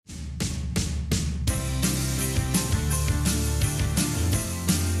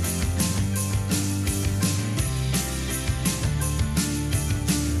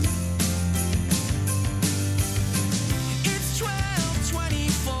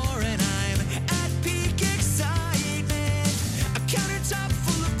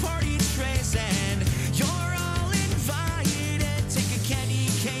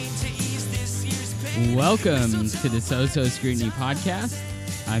Welcome to the So-So Scrutiny Podcast.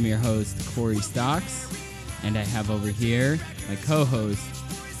 I'm your host, Corey Stocks, and I have over here my co-host,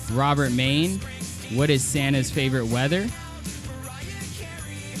 Robert Main. What is Santa's favorite weather?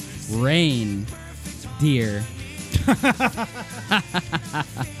 Rain, dear.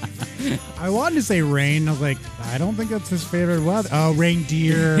 I wanted to say rain. I was like, I don't think that's his favorite weather. Oh,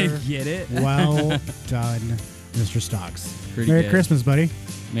 reindeer. Get it? Well done, Mr. Stocks. Pretty Merry good. Christmas, buddy.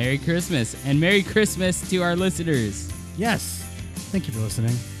 Merry Christmas, and Merry Christmas to our listeners. Yes. Thank you for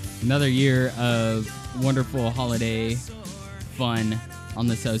listening. Another year of wonderful holiday fun on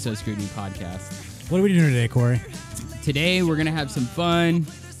the So-So Scrutiny Podcast. What are we doing today, Corey? Today, we're going to have some fun,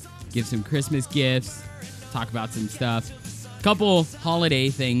 give some Christmas gifts, talk about some stuff. Couple holiday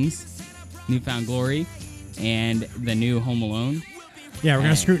things, Newfound Glory and the new Home Alone. Yeah, we're going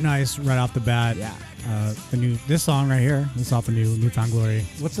Hey. to scrutinize right off the bat. Yeah. This song right here. This is off the new Newfound Glory.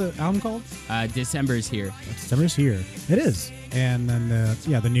 What's the album called? December's here. December's Here. It is. And then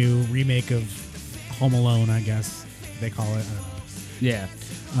the new remake of Home Alone, I guess they call it. I don't know. Yeah.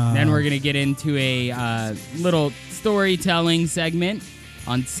 Then we're going to get into a little storytelling segment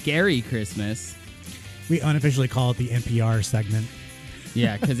on Scary Christmas. We unofficially call it the NPR segment.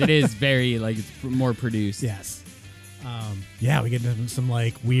 Yeah, because it is very, it's more produced. Yes. We get into some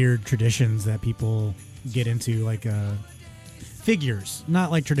weird traditions that people get into, figures.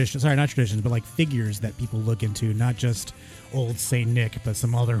 Not traditions, but figures that people look into, not just old Saint Nick, but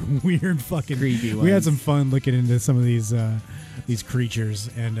some other weird fucking Creepy We had ones. some fun looking into some of these creatures,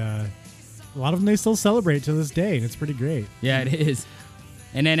 and a lot of them they still celebrate to this day, and it's pretty great. Yeah, it is.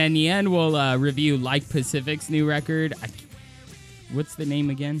 And then in the end, we'll review Like Pacific's new record. What's the name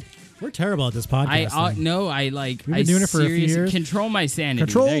again? We're terrible at this podcast. We've been doing it for a few years. Control My Sanity. There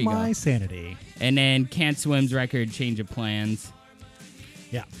Control you My go. Sanity. And then Can't Swim's record, Change of Plans.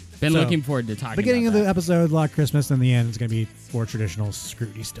 Yeah. Been So, looking forward to talking Beginning about of that. the episode, a lot of Christmas, and the end is going to be more traditional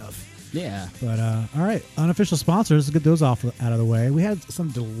scrutiny stuff. Yeah. But, all right, unofficial sponsors, let's get those out of the way. We had some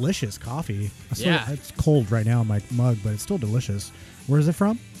delicious coffee. Yeah. It's cold right now in my mug, but it's still delicious. Where is it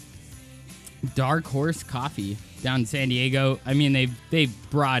from? Dark Horse Coffee down in San Diego. I mean, they've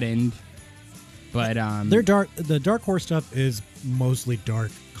broadened, but The Dark Horse stuff is mostly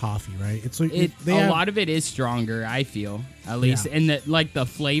dark coffee, right? It's a lot of it is stronger, I feel, at least. Yeah. And the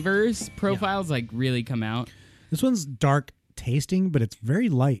flavors profiles really come out. This one's dark tasting, but it's very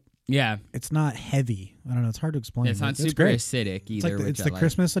light. Yeah. It's not heavy. I don't know. It's hard to explain. It's but not super great. acidic It's either. it's the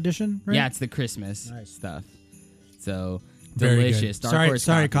Christmas edition, right? Yeah, it's the Christmas Nice. stuff. So Very delicious. good. Dark Horse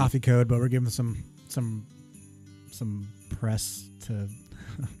Sorry, coffee code, but we're giving some press to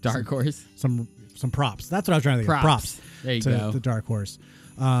Dark Horse. some props. That's what I was trying to think of. Props. There you to go. the Dark Horse.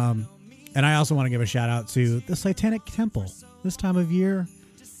 And I also want to give a shout out to the Satanic Temple. This time of year,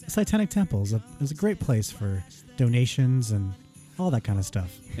 the Satanic Temple is a great place for donations and all that kind of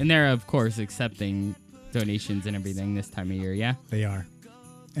stuff. And they're, of course, accepting donations and everything this time of year, yeah? They are.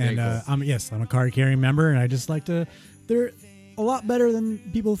 Very And cool. I'm a card carrying member, and I just like to. They're a lot better than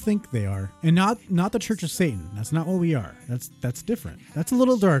people think they are, and not the Church of Satan. That's not what we are. That's different. That's a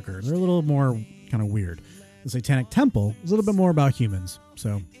little darker. They're a little more kind of weird. The Satanic Temple is a little bit more about humans.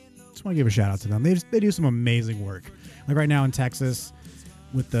 So, just want to give a shout out to them. They do some amazing work. Like right now in Texas,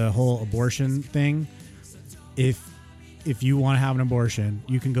 with the whole abortion thing, if you want to have an abortion,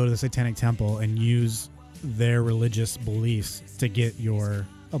 you can go to the Satanic Temple and use their religious beliefs to get your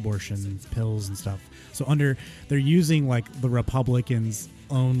abortion pills and stuff. So they're using the Republicans'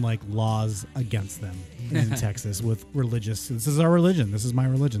 own laws against them in Texas with religious. This is our religion. This is my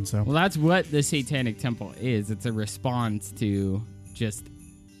religion. So Well, that's what the Satanic Temple is. It's a response to just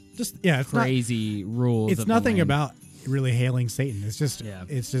it's crazy rules. It's of the nothing land. about really hailing Satan. It's just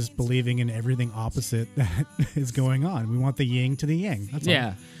it's just believing in everything opposite that is going on. We want the yin to the yang. That's all.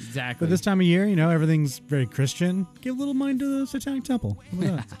 Yeah, exactly. But this time of year, everything's very Christian. Give a little money to the Satanic Temple. How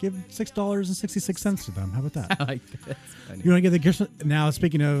about that? Give $6.66 to them. How about that? I like that. That's funny. You want to get the Christmas now?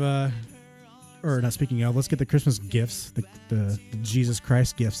 Speaking of, or not speaking of, let's get the Christmas gifts, the Jesus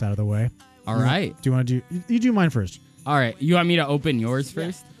Christ gifts out of the way. All right. Do you want to do? You do mine first. All right. You want me to open yours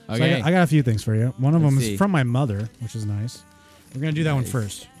first? So Okay. I got a few things for you. One of Let's them see. is from my mother, which is nice. We're gonna do that one Nice.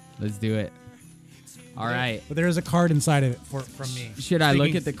 first. Let's do it. All right. But there is a card inside of it from me. Should I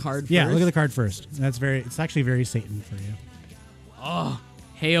look at the card first? Yeah, look at the card first. It's actually very Satan for you. Oh,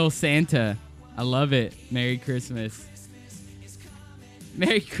 Hail Santa. I love it. Merry Christmas.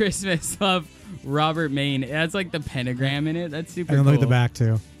 Merry Christmas. Love Robert Main. It has the pentagram in it. That's super And then cool. look at the back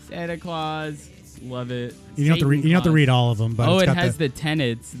too. Santa Claus. Love it. You don't have to read. You don't have to read all of them, but Oh, it's it got has the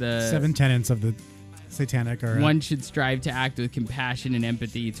tenets. The 7 tenets of the satanic or One should strive to act with compassion and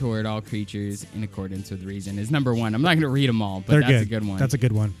empathy toward all creatures in accordance with reason is number one. I'm not going to read them all, but they're that's a good one. That's a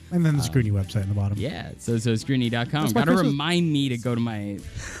good one. And then the Scrutiny website in the bottom. Yeah, scrutiny.com. That's my Got to Christmas- remind me to go to my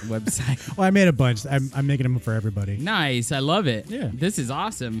website. Well, I made a bunch. I'm making them for everybody. Nice. I love it. Yeah. This is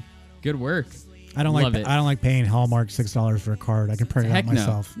awesome. Good work. I don't Love like it. I don't like paying Hallmark $6 for a card. I can print it out Heck no.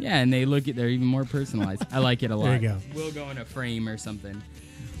 myself. Yeah, and they're even more personalized. I like it a lot. There you go. We'll go in a frame or something.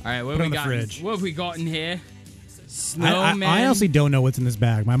 All right, what Put have it we on got? the fridge. What have we got in here? Snowman. I honestly don't know what's in this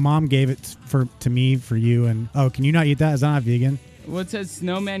bag. My mom gave it to me for you. And can you not eat that? Is that not vegan? What says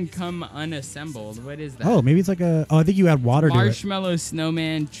snowman come unassembled? What is that? Oh, maybe it's like a. Oh, I think you add water to it. Marshmallow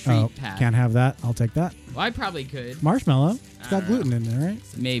snowman treat pack. Can't have that. I'll take that. Well, I probably could. Marshmallow. It's got I don't gluten in there, right?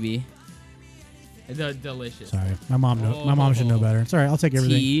 Maybe. Delicious. Sorry, my mom should know better. It's all right. I'll take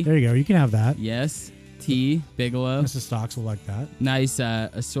everything. Tea. There you go. You can have that. Yes. Tea. Bigelow. Mrs. Stocks will like that. Nice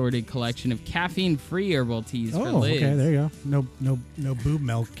assorted collection of caffeine-free herbal teas for Liz. Okay. There you go. No boob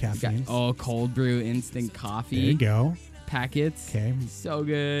milk caffeine. Cold brew instant coffee. There you go. Packets. Okay. So Good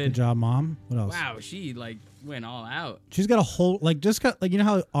good. job, Mom. What else? Wow, she went all out. She's got a whole you know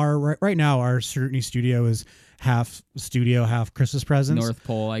how our right now our Scrutiny studio is half studio, half Christmas presents. North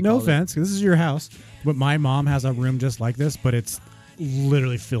Pole. No offense, 'cause this is your house, but my mom has a room just like this, but it's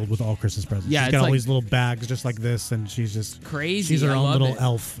literally filled with all Christmas presents. Yeah, she's it's got all like- these little bags just like this, and she's just Crazy. She's her I own love little it.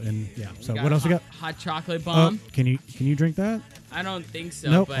 elf, and yeah. So Got what else we got? Hot chocolate Oh, bomb. can you drink that? I don't think so.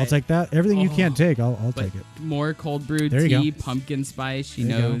 Nope, but, I'll take that. Everything you can't take, I'll but take it. more cold brew There you tea, go. pumpkin spice. She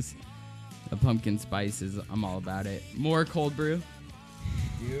There you go. knows the pumpkin spice is. I'm all about it. More cold brew.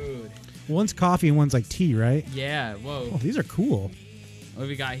 Dude. One's coffee and one's like tea, right? Yeah. Whoa. Oh, these are cool. What do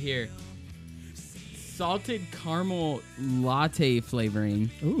we got here? Salted caramel latte flavoring.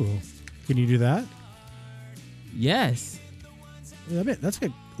 Ooh, can you do that? Yes. I mean, that's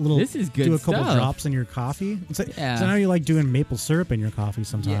a little. This is good Do a couple stuff. drops in your coffee. It's like, Yeah. So now you like doing maple syrup in your coffee Yeah,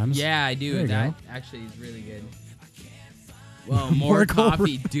 sometimes. yeah, I do. There you That go. actually is really good. Well, More more cold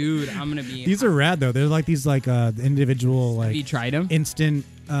coffee, dude. I'm gonna be. These are rad though. They're like these individual Have you tried them? instant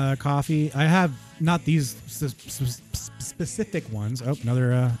coffee. I have not these specific ones. Oh,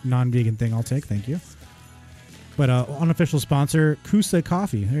 another non-vegan thing I'll take. Thank you. But unofficial sponsor, Kusa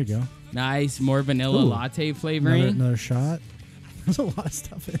Coffee. There you go. Nice, more vanilla Ooh. latte flavoring. Another shot. There's a lot of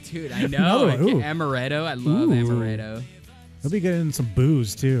stuff in it. Dude, I know. Another one. Ooh. Amaretto. I love Ooh. amaretto. It'll be good in some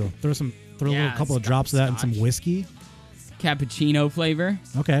booze too. Throw a Yeah, little couple of drops of that in some scotch. whiskey. Cappuccino flavor.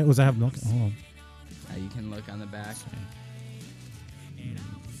 Okay, was that have milk? Hold on. You can look on the back.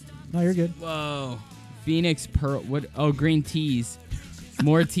 No, you're good. Whoa. Phoenix Pearl. What? Oh, green teas.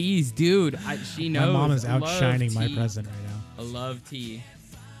 More teas, dude. She knows. My mom is I love outshining my tea. present right now. I love tea.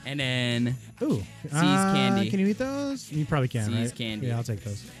 And then Ooh, candy. Can you eat those? You probably can, See's right? candy. Yeah, I'll take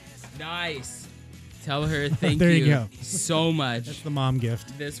those. nice. Tell her thank There you go. so much. That's the mom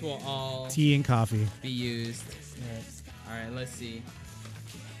gift. This will all Tea and coffee. be used. All right, let's see.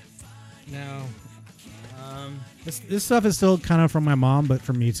 No. This stuff is still kind of from my mom, but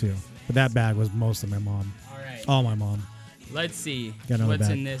from me too. But that bag was mostly my mom. All right. All my mom. Let's see Got another what's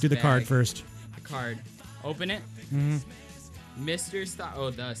bag. in this Do the card bag. first. The card. Open it. Mm-hmm. Mr. Stock. Oh,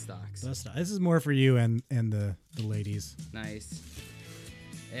 the stocks. This is more for you and the ladies. Nice.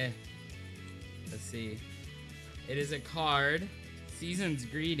 Let's see. It is a card. Season's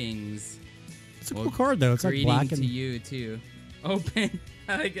greetings. It's a cool card though. It's like Greeting black to and you too. Open.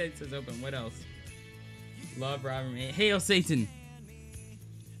 I like that it says open. What else? Love Robert May. Hail Satan.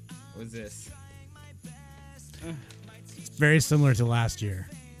 What's this? very similar to last year.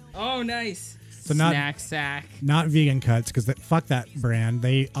 Oh, nice. So not- Snack sack. Not vegan cuts because fuck that brand.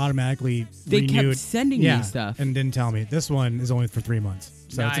 They automatically They kept renewed. sending me stuff. and didn't tell me. This one is only for 3 months,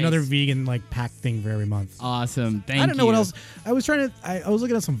 so Nice. it's another vegan like pack thing for every month. Awesome. Thank you. I don't know what else. I was trying to. I was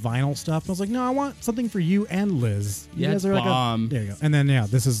looking at some vinyl stuff, and I was like, no, I want something for you and Liz. You Yeah, guys it's are bomb. there you go. And then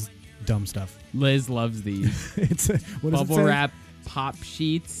this is dumb stuff. Liz loves these. It's what does it Bubble say? wrap pop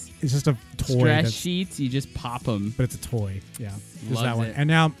sheets. It's just a toy. Stress that's- sheets. You just pop them. but it's a toy. Yeah, there's Loves that one. it. And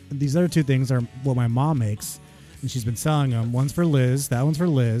now these other two things are what my mom makes, and she's been selling them. One's for Liz. That one's for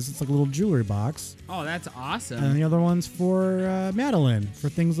Liz. It's like a little jewelry box, Oh, that's awesome. and the other one's for Madeline for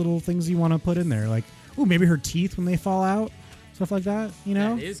little things you want to put in there, like maybe her teeth when they fall out, stuff like that. You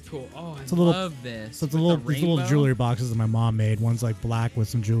know. That is cool. Oh, I a little- love this. So it's With the these little rainbow? jewelry boxes that my mom made. One's like black with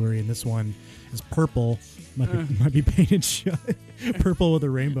some jewelry, and this one is purple. Might be painted shut. Purple with a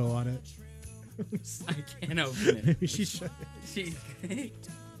rainbow on it. I can't open it. Maybe she should. She-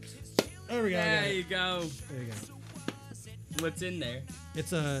 There we go. I got there it. you go. There you go. What's in there? It's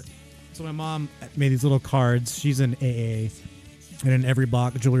so my mom made these little cards. She's in AA, And in every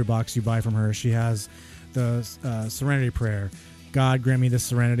jewelry box you buy from her, she has the Serenity Prayer. God, grant me the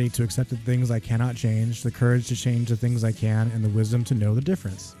serenity to accept the things I cannot change, the courage to change the things I can, and the wisdom to know the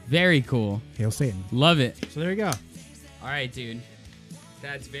difference. Very cool. Hail Satan. Love it. So there you go. All right, dude.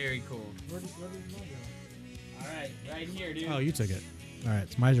 That's very cool. All right, right here, dude. Oh, you took it. All right,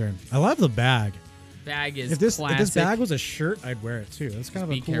 it's my turn. I love the bag. Bag is If this classic. bag was a shirt, I'd wear it too. That's kind of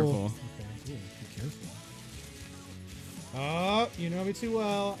Be a cool. careful. Okay, ooh, be careful. Oh, you know me too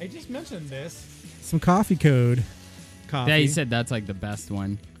well. I just mentioned this. Some coffee code. Coffee. Yeah, you said that's like the best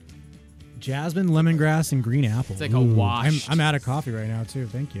one. Jasmine, lemongrass, and green apple. It's like a wash. I'm out of coffee right now too.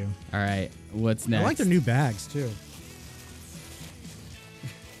 Thank you. All right, what's next? I like their new bags too.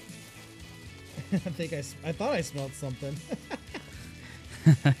 I thought I smelled something.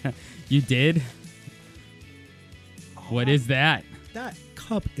 You did? What is that? That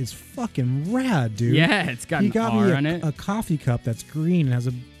cup is fucking rad, dude. Yeah, it's got he an got R me on it. a coffee cup that's green and has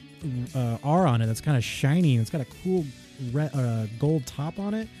a R on it that's kind of shiny and it's got a cool gold top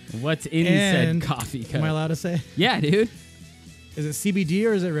on it. What's in And said coffee cup? Am I allowed to say? Yeah, dude. Is it CBD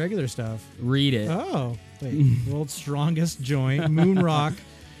or is it regular stuff? Read it. Oh, wait. World's strongest joint, Moon Rock.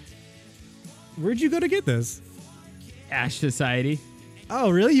 Where'd you go to get this? Ash Society. Oh,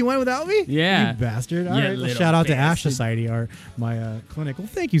 really? You went without me? Yeah. You bastard. All You right. Well, little shout out to Ash bastard. Society, my clinic. Well,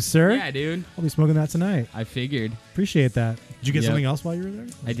 thank you, sir. Yeah, dude. I'll be smoking that tonight. I figured. Appreciate that. Did you get Yep. something else while you were there?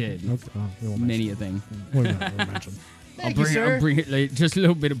 I did. Okay. Oh, we won't Many mention a thing. it. We won't mention. Thank I'll you, sir. bring it later. Just a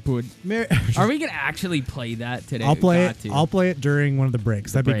little bit of pud. Mer- Are we gonna actually play that today? I'll play it. Got to. I'll play it during one of the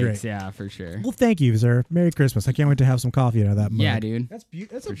breaks. That'd be Breaks, great. Yeah, for sure. Well, thank you, sir. Merry Christmas. I can't wait to have some coffee out of that mug. Yeah, dude. That's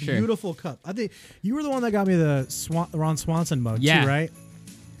that's For a sure. beautiful cup. I think you were the one that got me the Ron Swanson mug Yeah. too, right?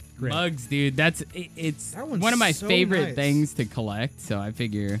 Great. Mugs, dude. It's That one's one of my so favorite nice. things to collect. So I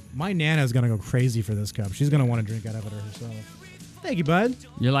figure My Nana's gonna go crazy for this cup. She's gonna want to drink out of it herself. Thank you, bud.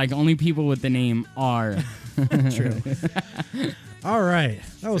 you're like only people with the name R. True. All right,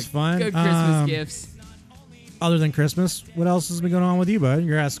 that was fun. Good Christmas gifts. Other than Christmas, what else has been going on with you, bud?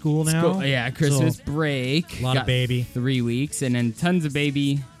 You're at school now. Yeah, Christmas So, break. a lot of Got baby. 3 weeks, and then tons of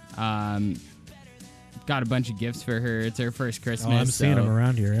baby. Got a bunch of gifts for her. It's her first Christmas. Oh, I'm seeing so them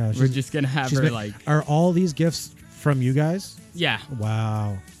around here. Yeah, We're just gonna have she's her been- like, Are all these gifts from you guys? yeah.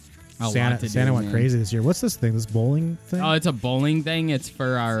 Wow. A lot Santa to do, Santa went man. crazy this year. What's this thing? This bowling thing? Oh, it's a bowling thing. It's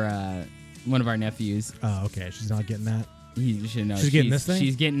for our one of our nephews. Oh, okay. She's not getting that. He should know. She's getting this thing?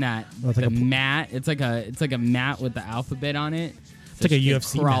 She's getting that. Oh, it's like the a pl- mat. It's like a mat with the alphabet on it. It's like a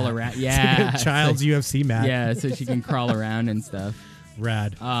UFC crawl mat. around. It's Yeah, like a child's UFC mat. Yeah, so she can crawl around and stuff.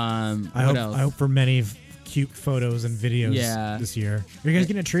 Rad. What I else? hope for many cute photos and videos Yeah. this year. Are you guys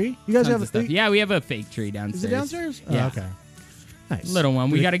getting a tree? You guys Tons have of stuff. Yeah, we have a fake tree downstairs. Is it downstairs? Yeah. Oh, okay. Nice. Little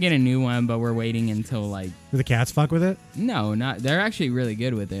one. We Do got to get a new one, but we're waiting until like. Do the cats fuck with it? No, not. They're actually really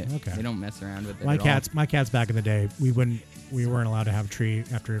good with it. Okay. They don't mess around with it. My at cats back in the day, we weren't allowed to have a tree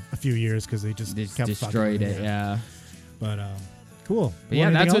after a few years because they just all. kept fucking Destroyed with it. Yeah. But cool. But yeah,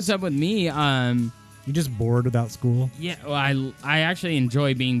 Anything that's else? what's up with me. You just bored without school? Yeah, well, I actually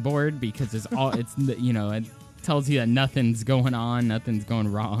enjoy being bored because it's all it's it tells you that nothing's going on, nothing's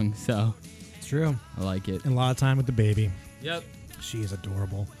going wrong. So It's true. I like it. And a lot of time with the baby. Yep. She is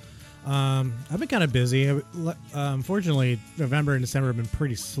adorable. I've been kind of busy. Fortunately, November and December have been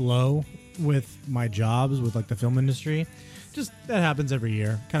pretty slow with my jobs with like the film industry. Just that happens every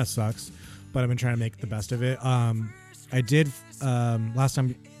year. Kind of sucks, but I've been trying to make the best of it. I did last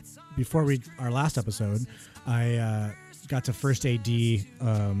time before our last episode. I got to first AD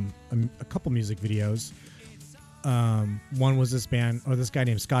a couple music videos. One was this guy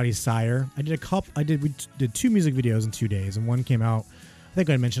named Scotty Sire. We did 2 music videos in 2 days, and one came out. I think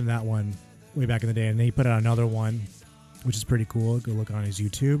I mentioned that one way back in the day, and then he put out another one, which is pretty cool. Go look on his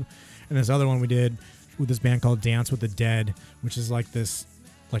YouTube. And this other one we did with this band called Dance with the Dead, which is like this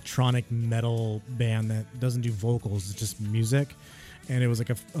electronic metal band that doesn't do vocals, it's just music. And it was like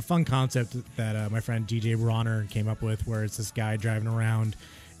a fun concept that my friend DJ Bronner came up with, where it's this guy driving around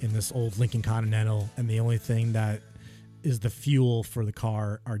in this old Lincoln Continental, and the only thing that is the fuel for the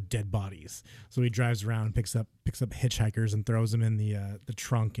car are dead bodies. So he drives around and picks up hitchhikers and throws them in the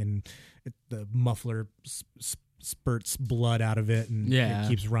trunk, and the muffler spurts blood out of it, and Yeah. it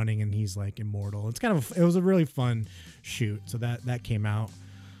keeps running, and he's like immortal. It was a really fun shoot. So that came out.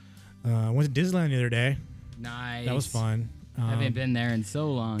 I went to Disneyland the other day. Nice. That was fun. Haven't been there in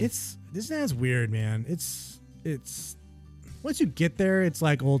so long. Disneyland's weird, man. It's once you get there, it's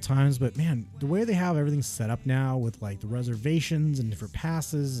like old times, but man, the way they have everything set up now with like the reservations and different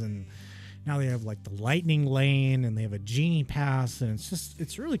passes, and now they have like the lightning lane and they have a genie pass, and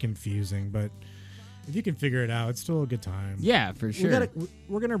it's really confusing, but if you can figure it out, it's still a good time. Yeah, for sure.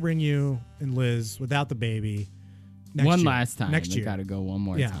 We're gonna bring you and Liz without the baby. Last time. Next year. We gotta go one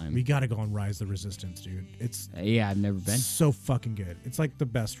more time. We gotta go on Rise the Resistance, dude. It's I've never been. so fucking good. It's like the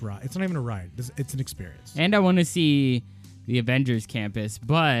best ride. It's not even a ride. It's an experience. And I want to see the Avengers campus,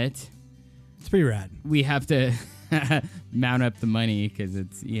 but It's pretty rad. we have to mount up the money because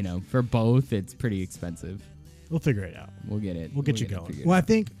it's, for both, it's pretty expensive. We'll figure it out. We'll get it. We'll get you it going. figured Well, I out.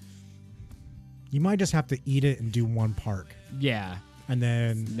 think you might just have to eat it and do one park, Yeah. and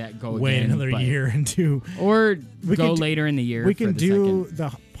then Go wait again, another but- year and do. Or We go can do- later in the year. We for can the do second.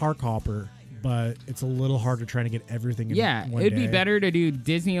 the park hopper, but it's a little harder trying to get everything in Yeah, one it'd day. be better to do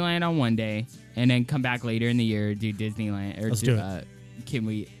Disneyland on one day and then come back later in the year, do Disneyland. Or Let's do it.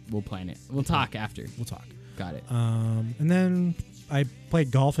 We'll plan it. We'll talk after. We'll talk. Got it. And then I played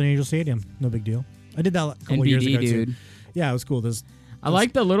golf in Angel Stadium. No big deal. I did that a couple years NBD, ago too. dude. Yeah, it was cool. There's There's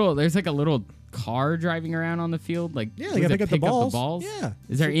like a little car driving around on the field. Like, Yeah, does they gotta it pick up the balls. Yeah.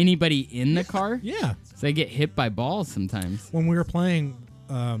 Is there anybody in the car? yeah. So they get hit by balls sometimes. When we were playing,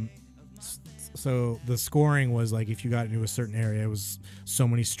 so the scoring was like if you got into a certain area, it was so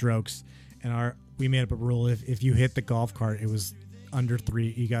many strokes, and we made up a rule if you hit the golf cart, it was under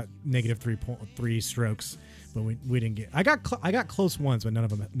 3. You got negative 3.3 strokes, but we didn't get. I got close once, but none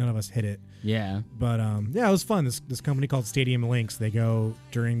of us hit it. Yeah. But yeah, it was fun. This company called Stadium Links, they go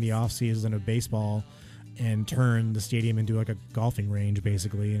during the off season of baseball and turn the stadium into like a golfing range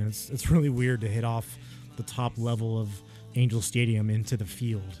basically, and it's really weird to hit off the top level of Angel Stadium into the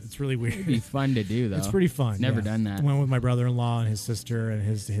field. It's really weird. It'd be fun to do, though. It's pretty fun. Never yeah. done that. Went with my brother-in-law and his sister and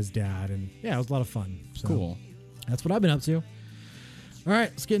his dad, and yeah, it was a lot of fun. So Cool. That's what I've been up to. All right,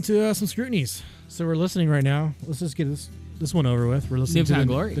 let's get into some scrutinies. So we're listening right now. Let's just get this one over with. We're listening Newfound to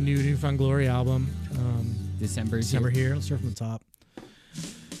Glory. the new Newfound Glory album. December here. Let's start from the top.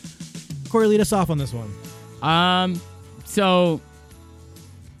 Corey, lead us off on this one. So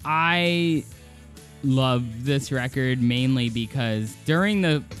I love this record mainly because during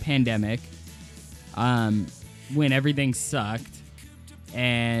the pandemic, when everything sucked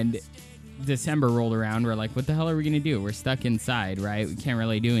and December rolled around, we're like, what the hell are we going to do? We're stuck inside, right? We can't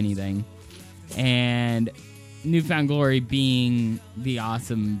really do anything. And Newfound Glory, being the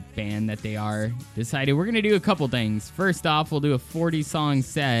awesome band that they are, decided we're going to do a couple things. First off, we'll do a 40-song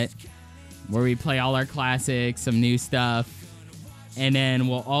set where we play all our classics, some new stuff, and then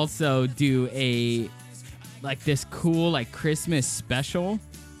we'll also do this cool Christmas special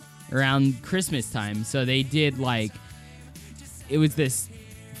around Christmas time. So they did it was this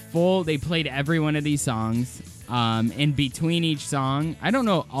full, they played every one of these songs, and between each song, I don't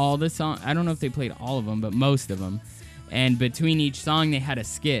know all the song, I don't know if they played all of them, but most of them, and between each song they had a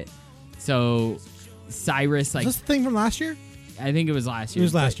skit. So Cyrus, Is this the thing from last year? I think it was last year. It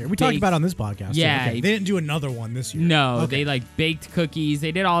was last year. We talked about it on this podcast. Yeah. Okay. They didn't do another one this year. No, Okay. they baked cookies.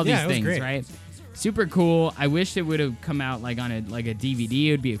 They did all these Yeah, it was things, great. right? Super cool. I wish it would have come out on a DVD.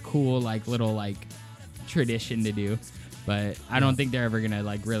 It would be a cool little tradition to do, but I don't think they're ever gonna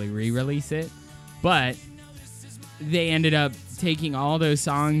really re-release it. But they ended up taking all those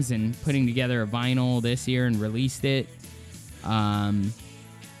songs and putting together a vinyl this year and released it. And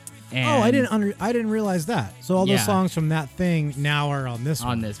I didn't realize that. So all those Yeah. songs from that thing now are on this one.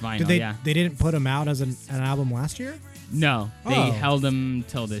 on this vinyl. Did they? Yeah. They didn't put them out as an album last year. No, they Oh. held them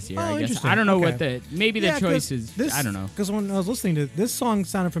till this year. Oh, I guess interesting. I don't know what Okay. maybe the choice is. I don't know. Because when I was listening to this song,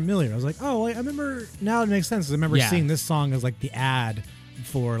 sounded familiar. I was like, oh, I remember. Now it makes sense. I remember Yeah. seeing this song as the ad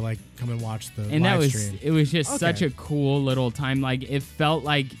for come and watch the And live that stream. it was just Okay. such a cool little time. It felt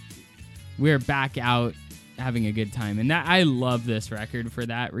like we were back out having a good time, and that I love this record for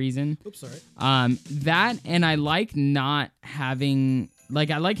that reason. Oops, sorry. That, and I like not having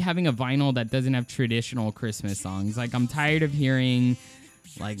I like having a vinyl that doesn't have traditional Christmas songs. I'm tired of hearing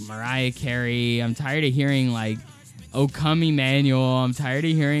Mariah Carey. I'm tired of hearing "O Come Emmanuel." I'm tired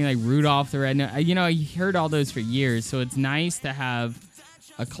of hearing Rudolph the Red-Nosed. I heard all those for years, so it's nice to have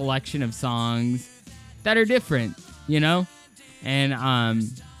a collection of songs that are different,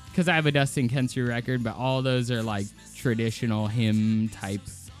 and because I have a Dustin Kensrue record, but all those are traditional hymn type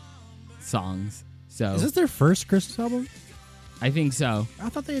songs. So Is this their first Christmas album? I think so, I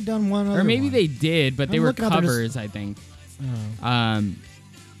thought they had done one other or maybe one. they did, but they I'm were looking at their covers. I think. Oh.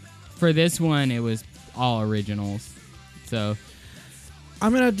 For this one, it was all originals. So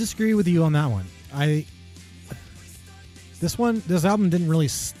I'm gonna disagree with you on that one. This album didn't really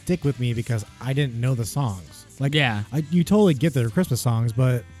stick with me because I didn't know the songs. yeah, You totally get their Christmas songs,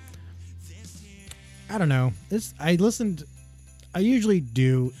 but I don't know. I usually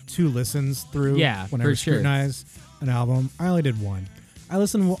do 2 listens through Yeah, whenever I for sure. scrutinize an album. I only did one. I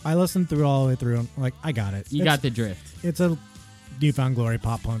listened through all the way through. And like, I got it. You got the drift. It's a Newfound Glory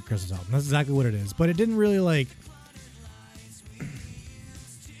pop punk Christmas album. That's exactly what it is. But it didn't really like.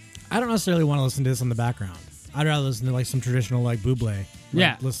 I don't necessarily want to listen to this in the background. I'd rather listen to like some traditional like Buble. Like,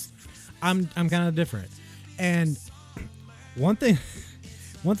 Yeah. I'm kind of different. And one thing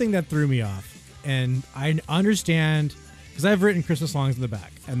that threw me off, and I understand because I've written Christmas songs in the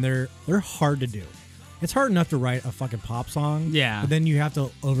back, and they're hard to do. It's hard enough to write a fucking pop song. Yeah. But then you have to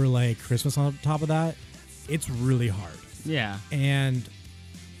overlay Christmas on top of that. It's really hard. Yeah. And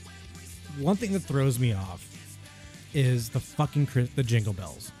one thing that throws me off is the fucking the jingle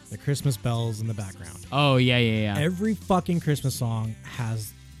bells, the Christmas bells in the background. Oh, yeah. Every fucking Christmas song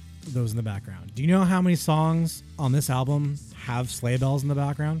has those in the background. Do you know how many songs on this album have sleigh bells in the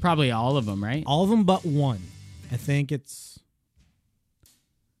background? Probably all of them, right? All of them but one. I think it's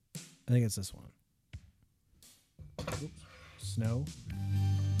this one. Oops. Snow.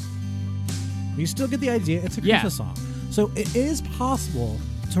 You still get the idea. It's a Christmas song. So it is possible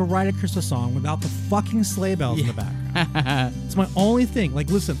to write a Christmas song without the fucking sleigh bells in the background. It's my only thing. Like,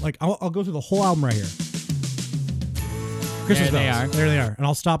 listen, like I'll go through the whole album right here. Christmas There they bells. are. There they are. And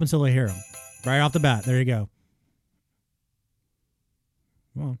I'll stop until I hear them. Right off the bat. There you go.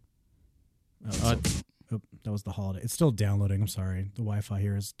 Come on. That was the holiday. It's still downloading. I'm sorry. The Wi-Fi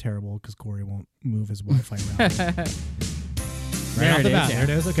here is terrible because Corey won't move his Wi-Fi around. Right off the bat. There it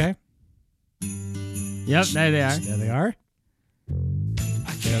is. Okay. Yep, there they are. There they are.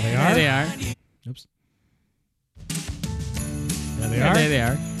 There they There are. they are. Oops. There they are. There they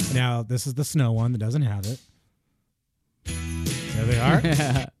are. Now, this is the snow one that doesn't have it. There they are.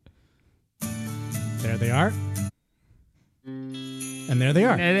 There they are. And there they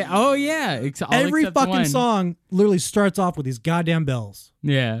are. Oh, yeah. Every fucking song literally starts off with these goddamn bells.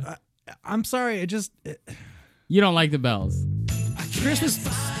 Yeah. I'm sorry. You don't like the bells. Christmas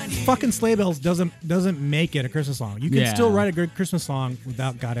fucking sleigh bells doesn't make it a Christmas song. You can still write a good Christmas song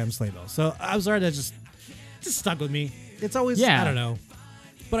without goddamn sleigh bells. So I'm sorry that just stuck with me. It's always, I don't know.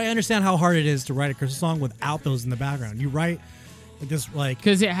 But I understand how hard it is to write a Christmas song without those in the background. You write this like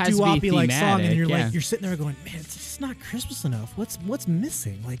because it has to be thematic, like song, and you're sitting there going, man, it's just not Christmas enough. What's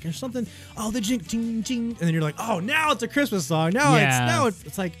missing? Like there's something. Oh, the jing jing jing, and then you're like, oh, now it's a Christmas song.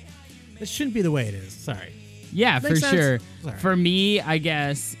 It's like it shouldn't be the way it is. Sorry. Yeah, Makes for sense? sure. Sorry. For me, I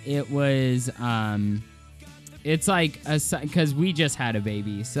guess it was. It's like because we just had a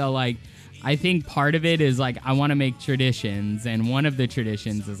baby, so like I think part of it is like I want to make traditions, and one of the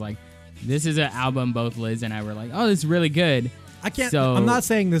traditions is like this is an album both Liz and I were like, oh, this is really good. I can't. So, I'm not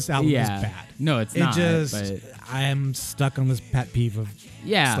saying this album is bad. No, it's not. But I am stuck on this pet peeve of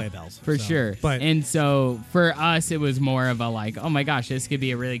sleigh bells for sure. And so for us, it was more of a like, oh my gosh, this could be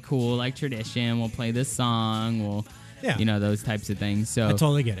a really cool like tradition. We'll play this song. We'll, those types of things. So I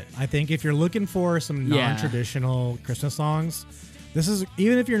totally get it. I think if you're looking for some non-traditional Christmas songs, this is,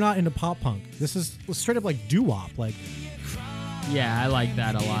 even if you're not into pop punk, this is straight up like doo-wop. Like, yeah, I like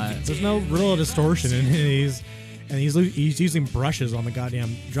that a lot. There's no real distortion in these. And he's using brushes on the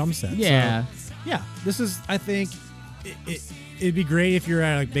goddamn drum set. Yeah. So, this is, I think, it'd be great if you're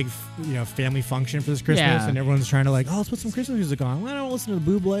at a big, family function for this Christmas and everyone's trying to like, oh, let's put some Christmas music on. Well, I don't listen to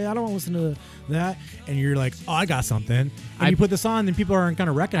the Buble. I don't want to listen to that. And you're like, oh, I got something. And you put this on, and people aren't going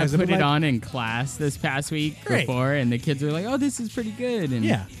to recognize it. I put it on in class this past week before, and the kids were like, oh, this is pretty good. And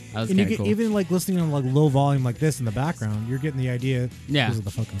that was kind of cool. Even like listening on like low volume like this in the background, you're getting the idea because of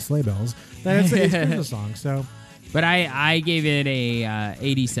the fucking sleigh bells that it's a Christmas song. So. But I gave it a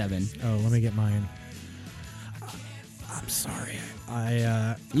 87. Oh, let me get mine. I'm sorry.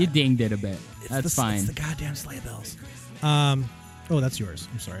 You dinged it a bit. That's fine. It's the goddamn sleigh bells. Oh, that's yours.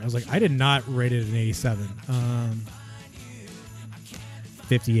 I'm sorry. I was like, I did not rate it an 87.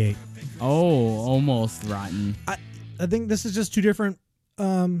 58. Oh, almost rotten. I think this is just two different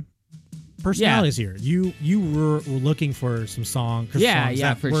personalities here. You were looking for some songs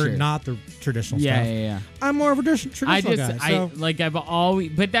that were not the traditional stuff. Yeah. I'm more of a traditional guy. I've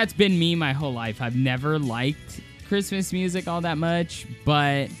always, but that's been me my whole life. I've never liked Christmas music all that much,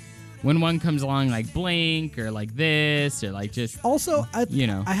 but when one comes along like Blink or like this or like just also, I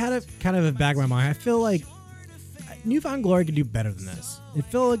had a kind of a back of my mind. I feel like Newfound Glory could do better than this. I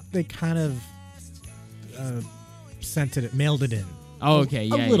feel like they kind of mailed it in. Oh, okay,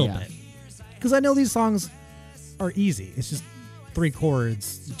 a little bit. Because I know these songs are easy. It's just 3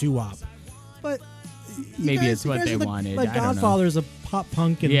 chords, doo-wop. But maybe it's what they wanted. Like Godfather's a pop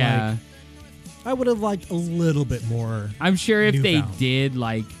punk, and like I would have liked a little bit more. I'm sure if they did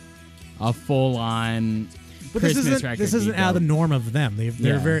like a full-on Christmas record, this isn't out of the norm of them.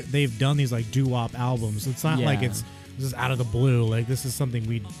 They've done these like doo-wop albums. It's not like it's This is out of the blue. Like, this is something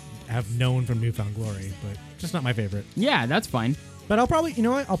we have known from Newfound Glory, but just not my favorite. Yeah, that's fine. But I'll probably, you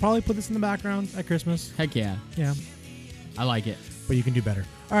know what? I'll probably put this in the background at Christmas. Heck yeah. Yeah. I like it. But you can do better.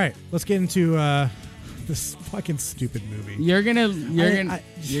 All right, let's get into this fucking stupid movie. You're gonna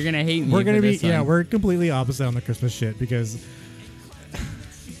hate me. We're gonna for be this one. we're completely opposite on the Christmas shit because.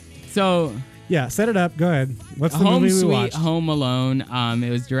 So. Yeah, set it up. Go ahead. What's the Home movie we Sweet watched? Home Alone. It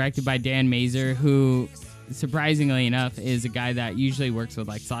was directed by Dan Mazer, who, surprisingly enough, is a guy that usually works with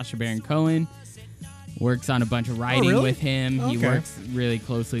like Sacha Baron Cohen. Works on a bunch of writing really? with him. He Okay. works really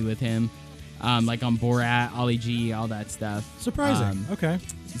closely with him, like on Borat, Ollie G, all that stuff. Surprising. Okay.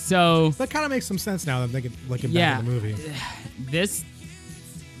 So That kind of makes some sense now that I'm looking Yeah. back at the movie. this,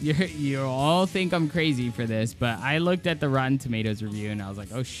 you all think I'm crazy for this, but I looked at the Rotten Tomatoes review and I was like,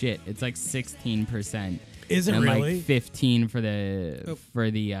 oh shit, it's like 16%. Is it and really? like 15 for the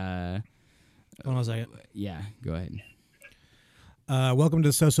Hold on a second. yeah. Go ahead. Welcome to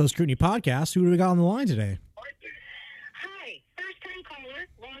the So Scrutiny podcast. Who do we got on the line today? Hi, first-time caller,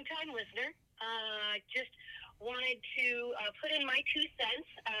 long-time listener. Just wanted to put in my 2 cents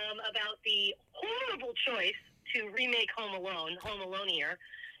about the horrible choice to remake Home Alone here,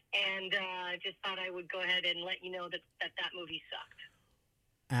 and just thought I would go ahead and let you know that movie sucked.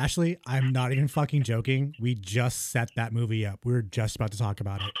 Ashley, I'm not even fucking joking. We just set that movie up. We were just about to talk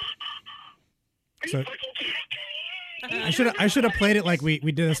about it. Are So- you fucking kidding? I should have played it like we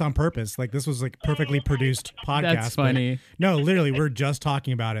did this on purpose. Like this was like perfectly produced podcast. That's but funny. no, literally, we're just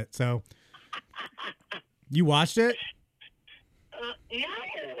talking about it. So you watched it? No,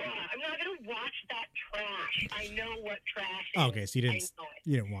 I'm not going to watch that trash. I know what trash is. Oh, okay, so you I didn't know it.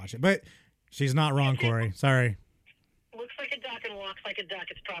 you didn't watch it, but she's not wrong, Corey. Sorry. Looks like a duck and walks like a duck.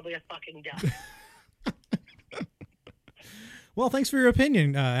 It's probably a fucking duck. Well, thanks for your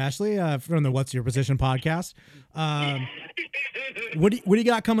opinion, Ashley, from the What's Your Position podcast. What do you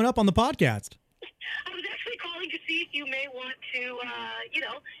got coming up on the podcast? I was actually calling to see if you may want to,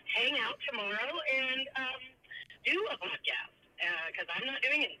 hang out tomorrow and do a podcast because I'm not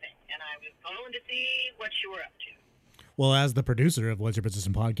doing anything, and I was calling to see what you were up to. Well, as the producer of What's Your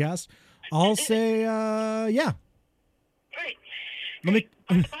Position podcast, I'll say, yeah. Great. Let me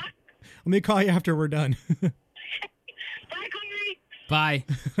Hey, let me call you after we're done. bye, Corey. Bye.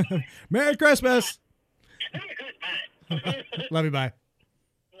 Merry Christmas. Very good. Bye. Love you. Bye.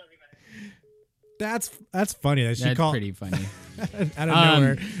 Love you, bye. That's funny that she That's called pretty funny. out of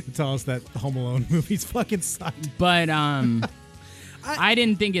nowhere to tell us that the Home Alone movies fucking suck. But I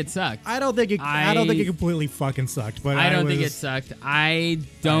didn't think it sucked. I don't think it completely fucking sucked. But I don't think it sucked. I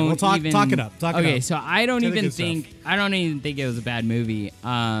don't well, talk it up. Talk it okay, up. so I don't Say the even good think stuff. I don't even think it was a bad movie.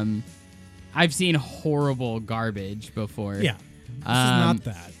 I've seen horrible garbage before. Yeah, this is not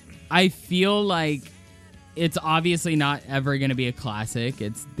that. I feel like it's obviously not ever going to be a classic.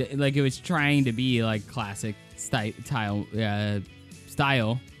 It's like it was trying to be like classic style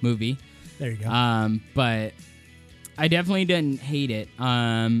movie. There you go. But I definitely didn't hate it.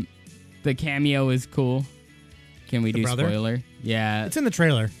 The cameo is cool. Can we The do brother? spoiler? Yeah. It's in the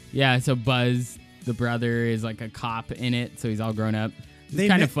trailer. Yeah, so Buzz, the brother, is like a cop in it, so he's all grown up. It's They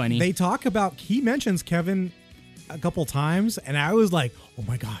kind me- of funny. They talk about, he mentions Kevin a couple times, and I was like, oh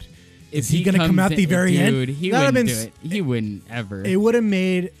my God. Is he going to come comes out the in- very dude, end? he That'd wouldn't have do it. He wouldn't ever. It would have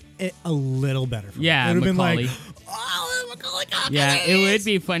made it a little better for me. Yeah, It would have been Macaulay. like, oh, Macaulay Culkin. Yeah, it would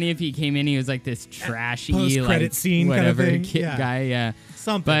be funny if he came in. He was like this trashy, Post-credit like, scene kind of whatever thing. kid Yeah. guy. Yeah,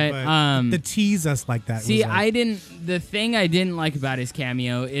 Something. But, to tease us like that. see, was like, the thing I didn't like about his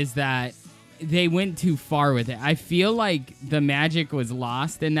cameo is that they went too far with it. I feel like the magic was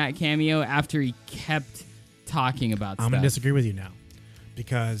lost in that cameo after he kept talking about I'm stuff. going to disagree with you now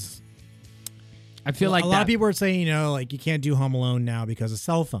because I feel like a lot of people are saying, like you can't do Home Alone now because of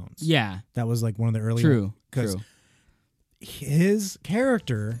cell phones. Yeah, That was like one of the early true. because True. his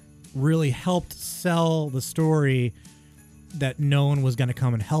character really helped sell the story that no one was going to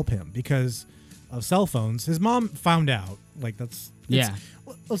come and help him because of cell phones. His mom found out. Like Yeah.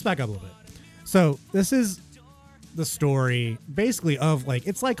 Let's back up a little bit. So this is the story basically of like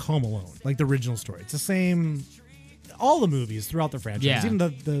it's like Home Alone, like the original story. It's the same. All the movies throughout the franchise, Yeah. even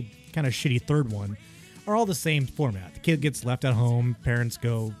the kind of shitty third one, are all the same format. The kid gets left at home. Parents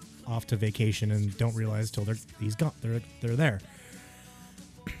go off to vacation and don't realize till he's gone. They're there.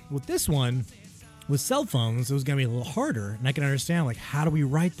 With this one, with cell phones, it was going to be a little harder, and I can understand like how do we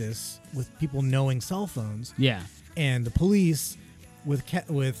write this with people knowing cell phones Yeah. and the police with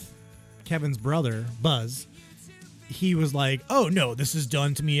Kevin's brother Buzz. He was like, oh no, this is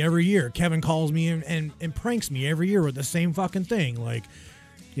done to me every year. Kevin calls me and pranks me every year with the same fucking thing. Like,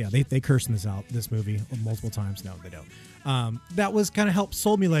 Yeah, they curse in this movie multiple times. No, they don't. That was kind of helped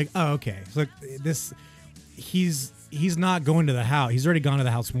sold me like, oh, okay. So he's not going to the house. He's already gone to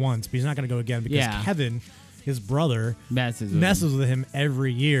the house once, but he's not going to go again because Kevin, his brother, messes with him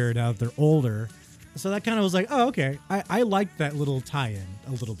every year now that they're older. So that kind of was like, oh, okay. I liked that little tie-in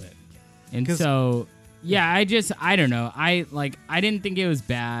a little bit. And so, yeah, I don't know. I didn't think it was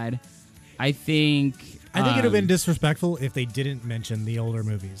bad. I think it would have been disrespectful if they didn't mention the older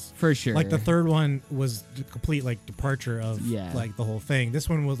movies. For sure. Like the third one was the complete like departure of like the whole thing. This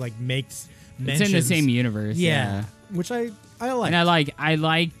one was like mentions. It's in the same universe. Yeah. Which I like. And I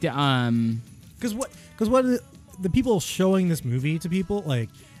liked because what the people showing this movie to people like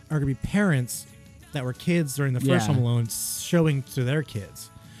are gonna be parents that were kids during the first Home Alone showing to their kids.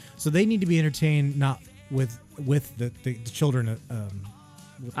 So they need to be entertained not with the children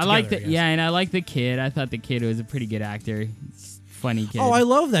I like that. Yeah, and I like the kid. I thought the kid was a pretty good actor. Funny kid. Oh, I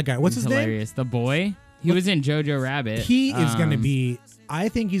love that guy. What's his hilarious. Name? The boy. He was in Jojo Rabbit. He is going to be. I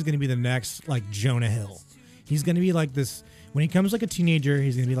think he's going to be the next like Jonah Hill. He's going to be like this when he comes like a teenager.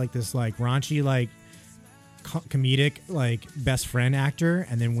 He's going to be like this like raunchy like comedic like best friend actor,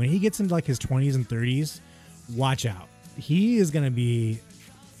 and then when he gets into like his 20s and 30s, watch out. He is going to be.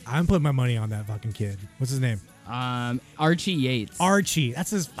 I'm putting my money on that fucking kid. What's his name? Archie Yates. Archie.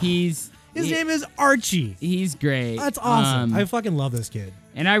 That's his. His name is Archie. He's great. That's awesome. I fucking love this kid.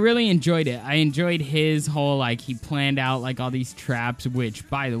 And I really enjoyed it. I enjoyed his whole like he planned out like all these traps, which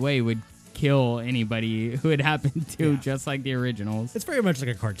by the way would kill anybody who it happened to, just like the originals. It's very much like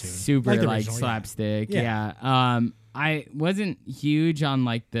a cartoon. Super like slapstick. Yeah. I wasn't huge on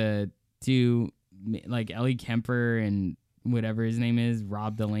like the two like Ellie Kemper and whatever his name is,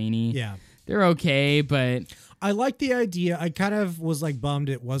 Rob Delaney. Yeah. They're okay, but I like the idea. I kind of was like bummed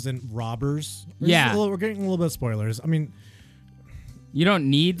it wasn't robbers. We're getting a little bit of spoilers. I mean, you don't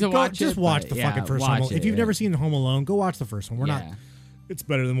need to watch just watch the fucking first Home Alone. If you've never seen Home Alone, go watch the first one. We're not. It's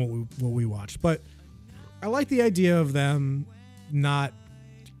better than what we watched, but I like the idea of them not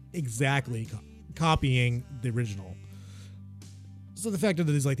exactly copying the original. So the fact that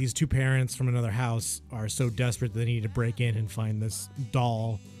there's like these two parents from another house are so desperate that they need to break in and find this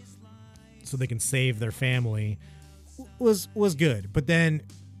doll so they can save their family was good. But then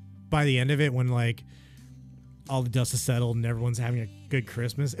by the end of it, when like all the dust is settled and everyone's having a good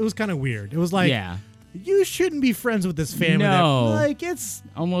Christmas, it was kind of weird. It was like, you shouldn't be friends with this family. No, like it's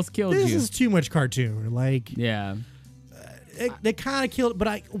almost killed you. This is too much cartoon. Like, they kind of killed.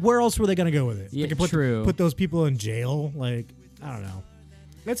 But where else were they going to go with it? Yeah, they could put those people in jail. Like, I don't know.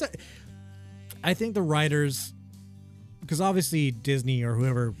 I think the writers, because obviously Disney or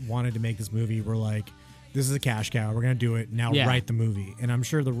whoever wanted to make this movie were like, this is a cash cow. We're going to do it. Now write the movie. And I'm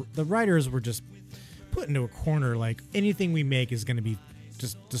sure the writers were just put into a corner like anything we make is going to be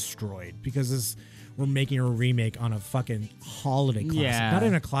just destroyed because we're making a remake on a fucking holiday classic. Yeah. Not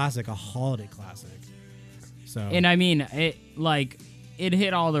even a classic, a holiday classic. So, and I mean, it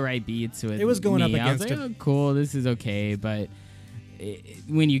hit all the right beats with it was going me. up against I was like, oh, cool, this is okay, but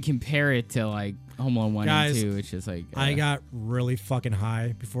when you compare it to like Home Alone 1 and 2, it's just like I got really fucking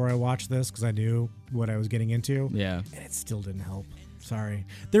high before I watched this because I knew what I was getting into. Yeah. And it still didn't help. Sorry.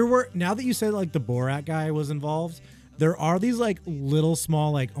 There were, now that you said like the Borat guy was involved, there are these like little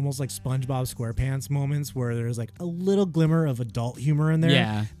small, like almost like SpongeBob SquarePants moments where there's like a little glimmer of adult humor in there.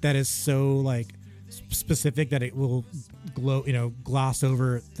 Yeah. That is so like specific that it will gloss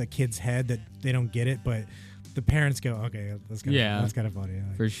over the kid's head that they don't get it, but the parents go, okay, that's kind of funny.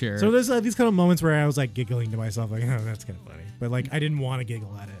 For sure. So there's these kind of moments where I was like giggling to myself, like, oh, that's kind of funny. But like I didn't want to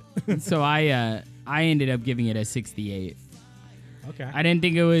giggle at it. So I ended up giving it a 68. Okay. I didn't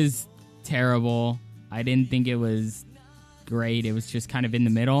think it was terrible. I didn't think it was great. It was just kind of in the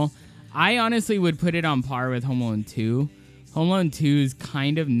middle. I honestly would put it on par with Home Alone 2. Home Alone 2 is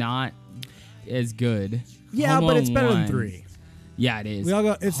kind of not as good. Yeah, Home but it's Alone better 1, than 3. Yeah, it is. We all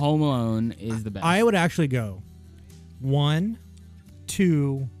go, Home Alone is the best. I would actually go 1,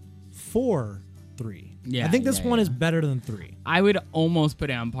 2, 4, 3. Yeah, I think this one is better than 3. I would almost put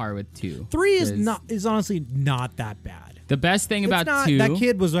it on par with 2. 3 is honestly not that bad. The best thing about 2, that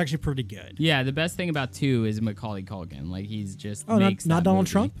kid was actually pretty good. Yeah, the best thing about 2 is Macaulay Culkin. Like he's just not Donald movie.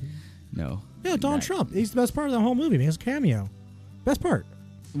 Trump. No. Yeah, Donald Trump. He's the best part of the whole movie. He has a cameo. Best part.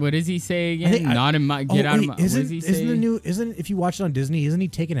 What does he say again? Not in my get out of my. What does he say? Isn't if you watch it on Disney, isn't he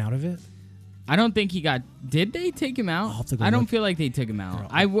taken out of it? I don't think he got. Did they take him out? I don't feel like they took him out.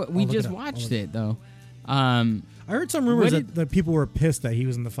 We just watched it though. I heard some rumors that people were pissed that he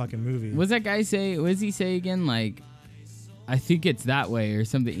was in the fucking movie. What's that guy say? What does he say again? Like, I think it's that way or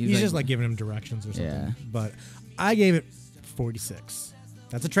something. He's just like giving him directions or something. Yeah. But I gave it 46.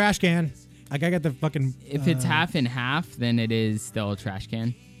 That's a trash can. Like, I got the fucking... If it's half and half, then it is still a trash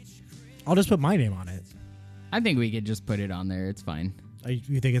can. I'll just put my name on it. I think we could just put it on there. It's fine.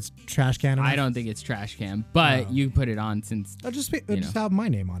 You think it's trash can enough? I don't think it's trash can, but you put it on since... I'll just have my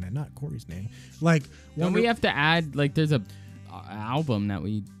name on it, not Corey's name. Like, don't we have to add... Like, there's a album that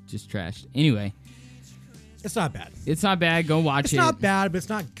we just trashed. Anyway. It's not bad. It's not bad. Go watch it. It's not bad, but it's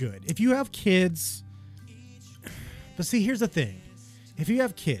not good. If you have kids... But see, here's the thing. If you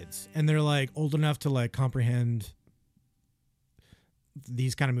have kids and they're like old enough to like comprehend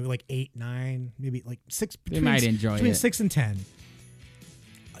these kind of movies, like 8, 9, maybe like 6, they might enjoy between it. 6 and 10.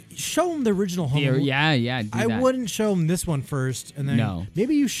 Show them the original Home Alone. Yeah. I wouldn't show them this one first, and then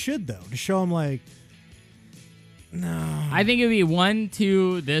maybe you should though to show them like. No, I think it'd be 1,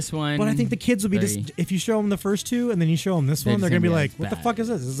 2, this one. But I think the kids would be 3. just if you show them the first 2 and then you show them this one, they're gonna be like, "What the fuck is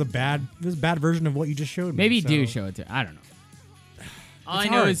this? This is a bad version of what you just showed me." Maybe do show it to. I don't know. All I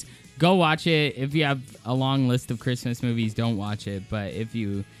know is go watch it. If you have a long list of Christmas movies, don't watch it. But if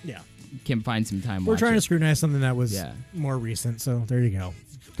you can find some time, we're trying to scrutinize something that was more recent. So there you go.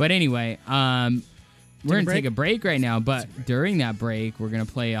 But anyway, we're going to take a break right now. But during that break, we're going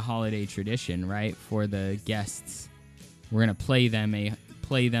to play a holiday tradition, right, for the guests. We're going to play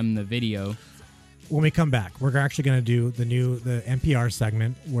them the video. When we come back, we're actually going to do the NPR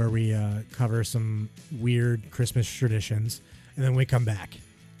segment where we cover some weird Christmas traditions. And then when we come back,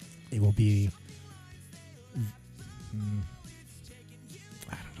 it will be...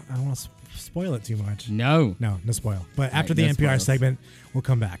 I don't want to spoil it too much. No spoil. But after the NPR spoils. segment, we'll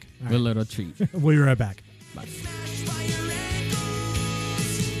come back. A little treat. We'll be right back. Bye.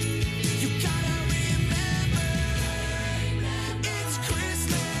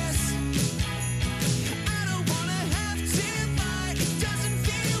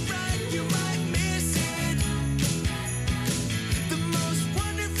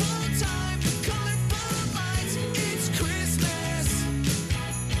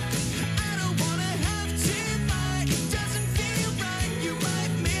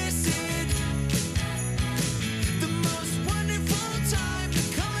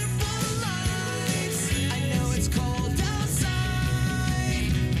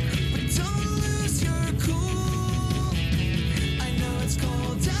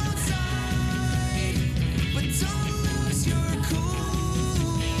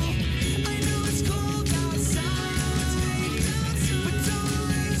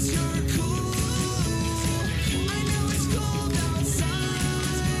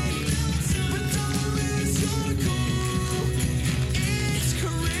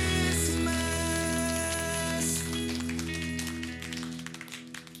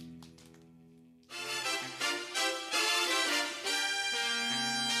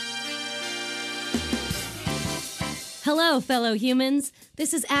 Hello, fellow humans.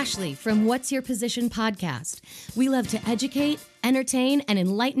 This is Ashley from What's Your Position podcast. We love to educate, entertain, and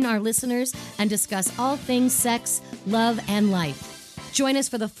enlighten our listeners and discuss all things sex, love, and life. Join us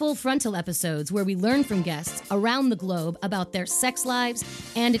for the full frontal episodes where we learn from guests around the globe about their sex lives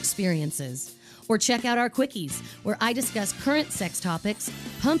and experiences. Or check out our quickies, where I discuss current sex topics,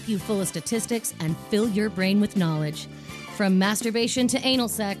 pump you full of statistics, and fill your brain with knowledge. From masturbation to anal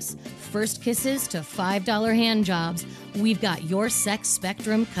sex, first kisses to $5 hand jobs, we've got your sex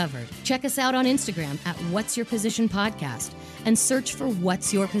spectrum covered. Check us out on Instagram at What's Your Position Podcast and search for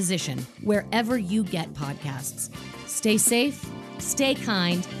What's Your Position wherever you get podcasts. Stay safe, stay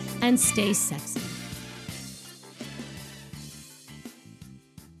kind, and stay sexy.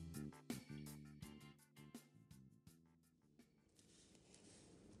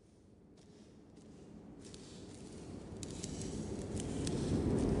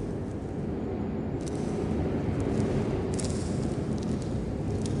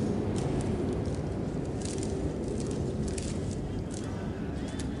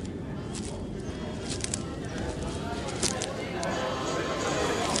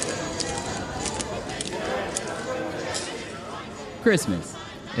 Christmas.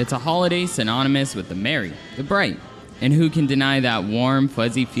 It's a holiday synonymous with the merry, the bright, and who can deny that warm,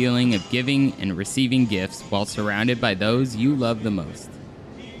 fuzzy feeling of giving and receiving gifts while surrounded by those you love the most.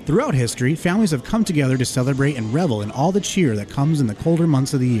 Throughout history, families have come together to celebrate and revel in all the cheer that comes in the colder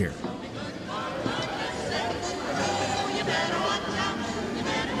months of the year.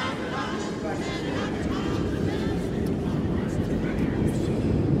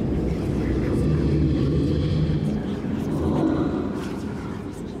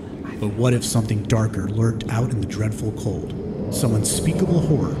 But what if something darker lurked out in the dreadful cold? Some unspeakable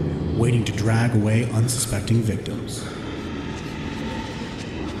horror waiting to drag away unsuspecting victims.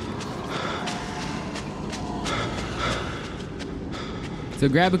 So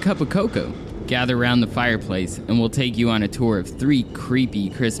grab a cup of cocoa, gather around the fireplace, and we'll take you on a tour of 3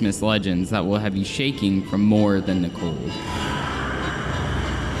 creepy Christmas legends that will have you shaking from more than the cold.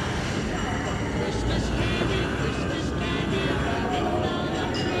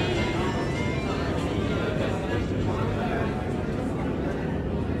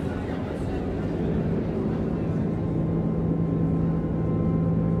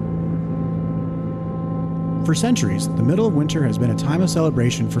 For centuries, the middle of winter has been a time of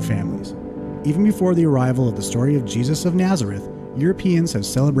celebration for families. Even before the arrival of the story of Jesus of Nazareth, Europeans have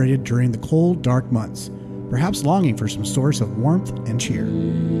celebrated during the cold, dark months, perhaps longing for some source of warmth and cheer.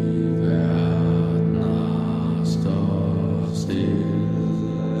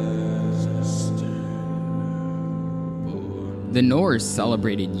 The Norse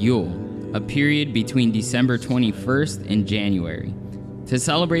celebrated Yule, a period between December 21st and January. To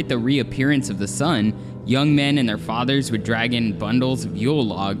celebrate the reappearance of the sun, young men and their fathers would drag in bundles of Yule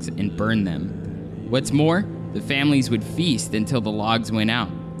logs and burn them. What's more, the families would feast until the logs went out,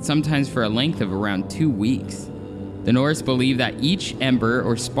 sometimes for a length of around 2 weeks. The Norse believed that each ember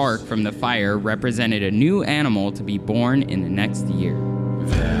or spark from the fire represented a new animal to be born in the next year.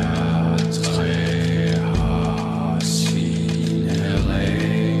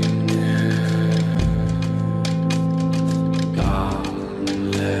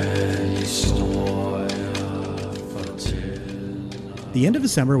 The end of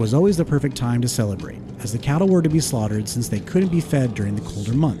December was always the perfect time to celebrate, as the cattle were to be slaughtered since they couldn't be fed during the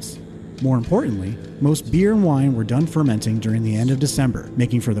colder months. More importantly, most beer and wine were done fermenting during the end of December,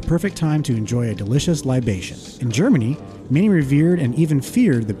 making for the perfect time to enjoy a delicious libation. In Germany, many revered and even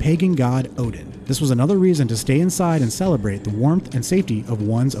feared the pagan god Odin. This was another reason to stay inside and celebrate the warmth and safety of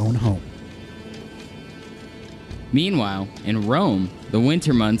one's own home. Meanwhile, in Rome, the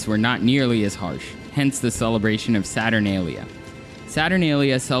winter months were not nearly as harsh, hence the celebration of Saturnalia.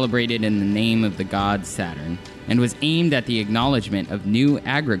 Saturnalia celebrated in the name of the god Saturn and was aimed at the acknowledgement of new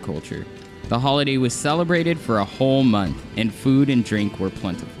agriculture. The holiday was celebrated for a whole month, and food and drink were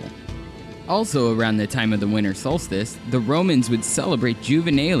plentiful. Also around the time of the winter solstice, the Romans would celebrate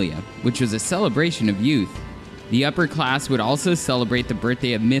Juvenalia, which was a celebration of youth. The upper class would also celebrate the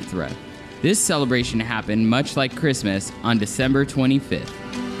birthday of Mithra. This celebration happened, much like Christmas, on December 25th.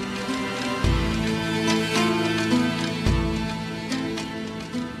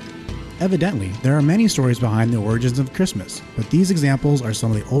 Evidently, there are many stories behind the origins of Christmas, but these examples are some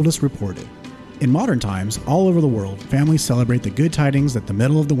of the oldest reported. In modern times, all over the world, families celebrate the good tidings that the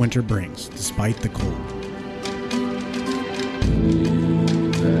middle of the winter brings, despite the cold.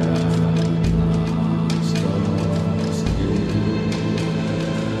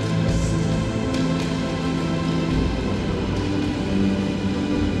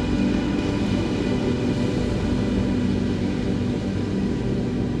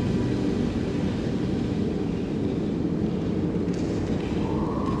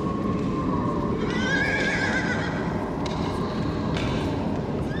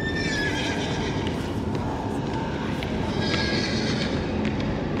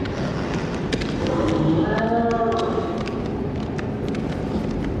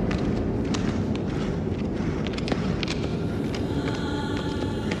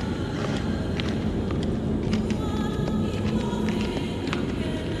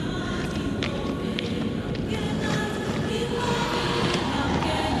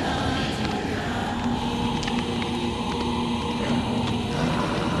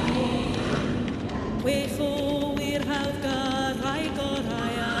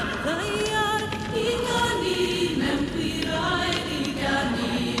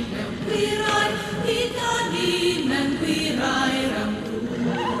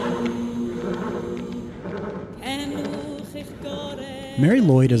 Mary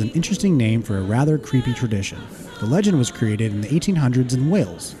Lloyd is an interesting name for a rather creepy tradition. The legend was created in the 1800s in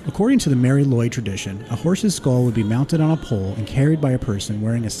Wales. According to the Mary Lloyd tradition, a horse's skull would be mounted on a pole and carried by a person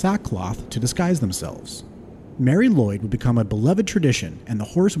wearing a sackcloth to disguise themselves. Mary Lloyd would become a beloved tradition, and the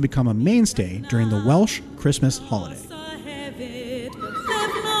horse would become a mainstay during the Welsh Christmas holiday.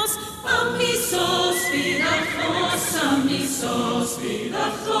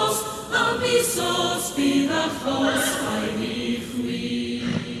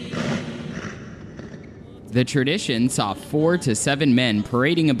 The tradition saw 4 to 7 men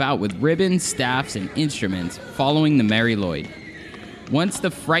parading about with ribbons, staffs, and instruments following the Mary Lloyd. Once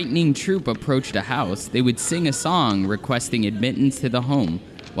the frightening troupe approached a house, they would sing a song requesting admittance to the home,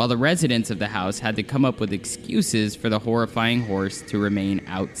 while the residents of the house had to come up with excuses for the horrifying horse to remain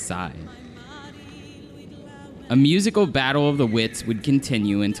outside. A musical battle of the wits would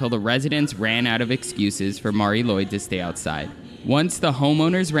continue until the residents ran out of excuses for Mary Lloyd to stay outside. Once the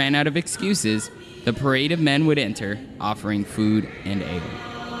homeowners ran out of excuses, the parade of men would enter, offering food and ale.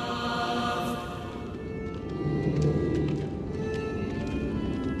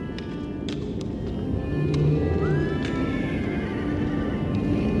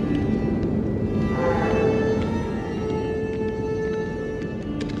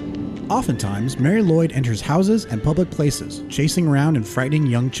 Oftentimes, Mary Lloyd enters houses and public places, chasing around and frightening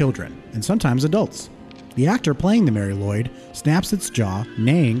young children, and sometimes adults. The actor playing the Mary Lloyd snaps its jaw,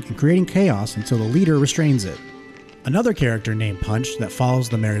 neighing and creating chaos until the leader restrains it. Another character named Punch that follows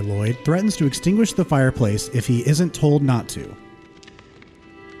the Mary Lloyd threatens to extinguish the fireplace if he isn't told not to.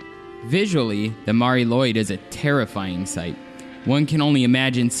 Visually, the Mary Lloyd is a terrifying sight. One can only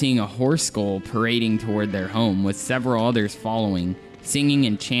imagine seeing a horse skull parading toward their home, with several others following, singing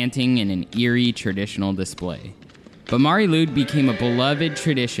and chanting in an eerie traditional display. But Mari Lwyd became a beloved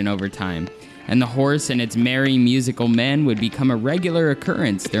tradition over time, and the horse and its merry musical men would become a regular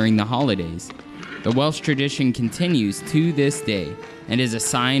occurrence during the holidays. The Welsh tradition continues to this day and is a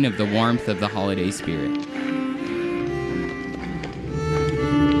sign of the warmth of the holiday spirit.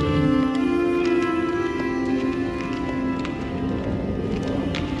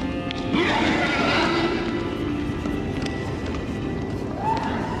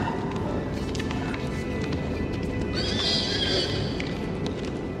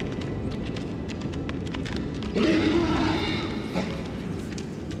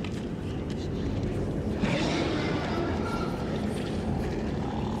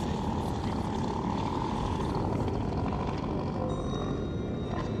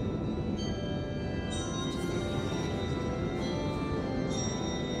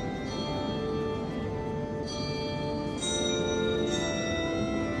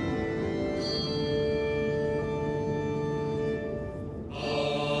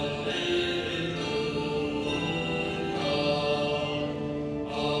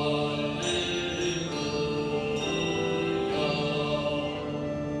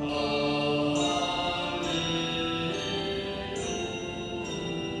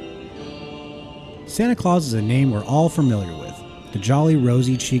 Santa Claus is a name we're all familiar with. The jolly,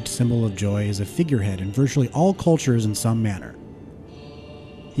 rosy-cheeked symbol of joy is a figurehead in virtually all cultures in some manner.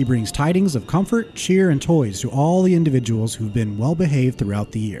 He brings tidings of comfort, cheer, and toys to all the individuals who've been well-behaved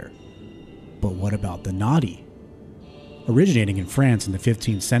throughout the year. But what about the naughty? Originating in France in the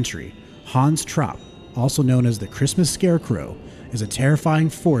 15th century, Hans Trapp, also known as the Christmas Scarecrow, is a terrifying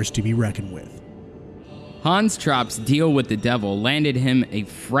force to be reckoned with. Hans Trapp's deal with the devil landed him a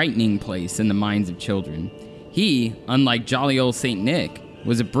frightening place in the minds of children. He, unlike jolly old St. Nick,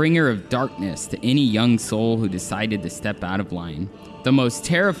 was a bringer of darkness to any young soul who decided to step out of line. The most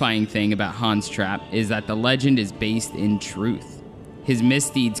terrifying thing about Hans Trapp is that the legend is based in truth. His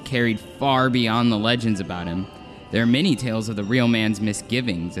misdeeds carried far beyond the legends about him. There are many tales of the real man's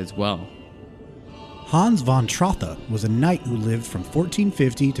misgivings as well. Hans von Trotha was a knight who lived from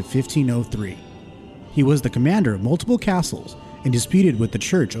 1450 to 1503. He was the commander of multiple castles and disputed with the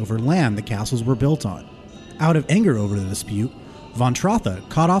church over land the castles were built on. Out of anger over the dispute, von Trotha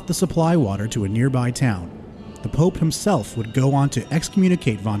cut off the supply water to a nearby town. The Pope himself would go on to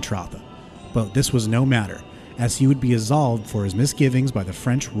excommunicate von Trotha, but this was no matter, as he would be absolved for his misgivings by the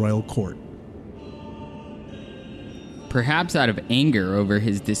French royal court. Perhaps out of anger over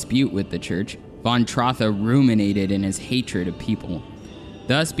his dispute with the church, von Trotha ruminated in his hatred of people.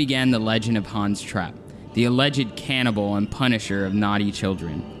 Thus began the legend of Hans Trapp, the alleged cannibal and punisher of naughty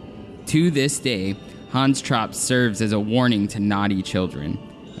children. To this day, Hans Trapp serves as a warning to naughty children.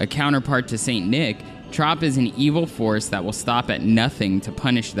 A counterpart to St. Nick, Trapp is an evil force that will stop at nothing to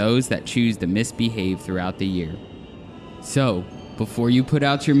punish those that choose to misbehave throughout the year. So, before you put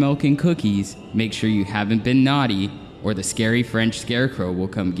out your milk and cookies, make sure you haven't been naughty, or the scary French scarecrow will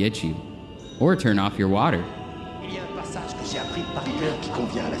come get you. Or turn off your water. Il y a un passage que j'ai appris par cœur qui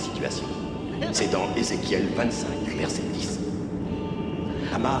convient à la situation. C'est dans Ézéchiel 25, verset 10.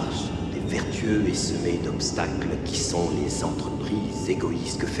 La marche des vertueux est semée d'obstacles qui sont les entreprises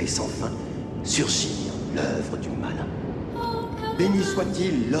égoïstes que fait sans fin surgir l'œuvre du malin. Béni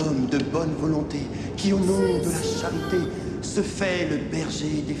soit-il l'homme de bonne volonté qui, au nom de la charité, se fait le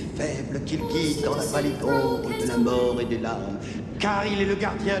berger des faibles qu'il guide dans la vallée d'ombre de la mort et des larmes. Car il est le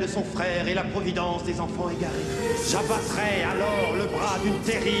gardien de son frère et la providence des enfants égarés. J'abattrai alors le bras d'une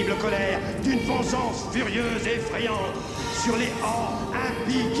terrible colère, d'une vengeance furieuse et effrayante, sur les hors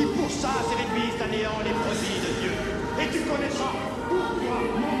impies qui pourchassent et réduisent à néant les produits de Dieu. Et tu connaîtras pourquoi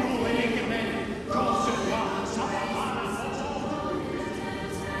mon nom est l'Éternel, quand sur toi s'abattra la vengeance.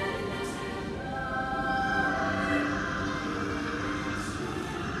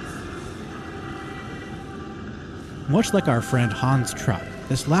 Much like our friend Hans Trapp,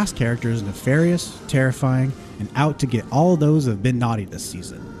 this last character is nefarious, terrifying, and out to get all those that have been naughty this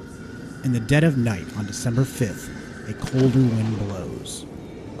season. In the dead of night on December 5th, a colder wind blows.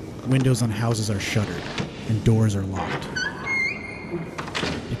 Windows on houses are shuttered, and doors are locked.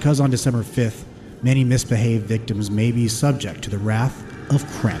 Because on December 5th, many misbehaved victims may be subject to the wrath of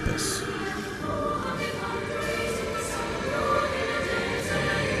Krampus.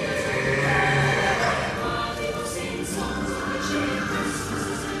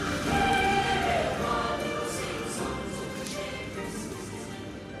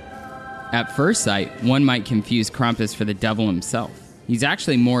 At first sight, one might confuse Krampus for the devil himself. He's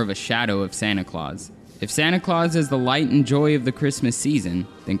actually more of a shadow of Santa Claus. If Santa Claus is the light and joy of the Christmas season,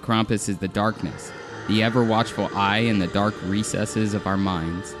 then Krampus is the darkness, the ever-watchful eye in the dark recesses of our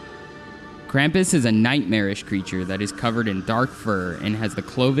minds. Krampus is a nightmarish creature that is covered in dark fur and has the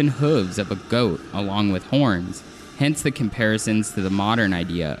cloven hooves of a goat along with horns, hence the comparisons to the modern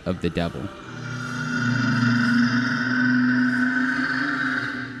idea of the devil.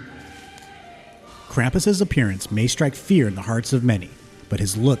 Krampus's appearance may strike fear in the hearts of many, but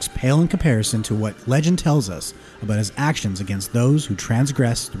his looks pale in comparison to what legend tells us about his actions against those who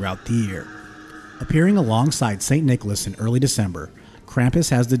transgress throughout the year. Appearing alongside St. Nicholas in early December, Krampus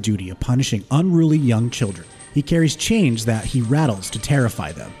has the duty of punishing unruly young children. He carries chains that he rattles to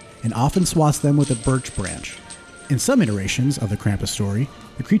terrify them, and often swats them with a birch branch. In some iterations of the Krampus story,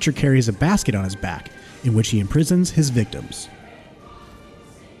 the creature carries a basket on his back, in which he imprisons his victims.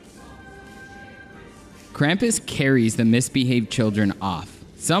 Krampus carries the misbehaved children off.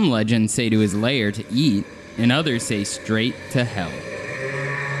 Some legends say to his lair to eat, and others say straight to hell.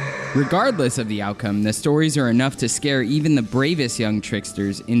 Regardless of the outcome, the stories are enough to scare even the bravest young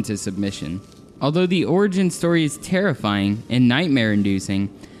tricksters into submission. Although the origin story is terrifying and nightmare-inducing,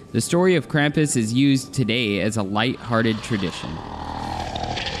 the story of Krampus is used today as a light-hearted tradition.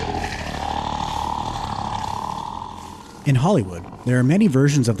 In Hollywood, there are many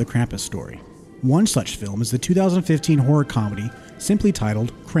versions of the Krampus story. One such film is the 2015 horror comedy simply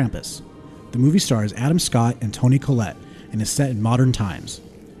titled Krampus. The movie stars Adam Scott and Toni Collette and is set in modern times.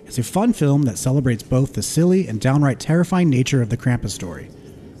 It's a fun film that celebrates both the silly and downright terrifying nature of the Krampus story.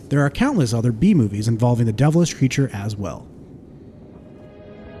 There are countless other B-movies involving the devilish creature as well.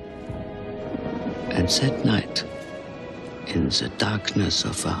 And that night, in the darkness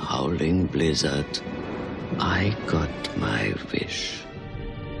of a howling blizzard, I got my wish.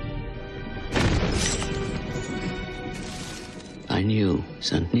 I knew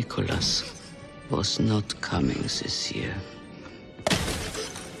St. Nicholas was not coming this year.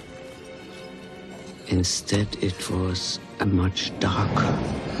 Instead, it was a much darker,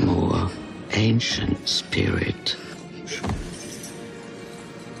 more ancient spirit.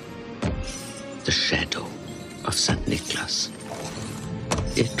 The shadow of St. Nicholas.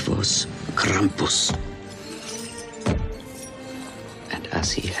 It was Krampus. And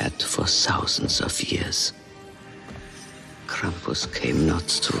as he had for thousands of years, Krampus came not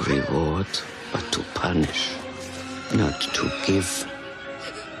to reward, but to punish. Not to give,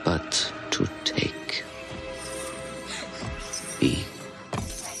 but to take. He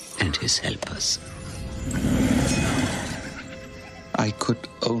and his helpers. I could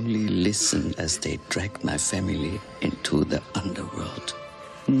only listen as they dragged my family into the underworld,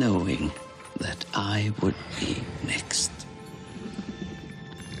 knowing that I would be next.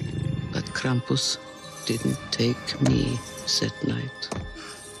 But Krampus didn't take me that night.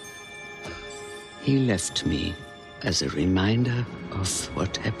 He left me as a reminder of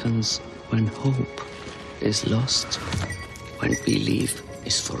what happens when hope is lost, when belief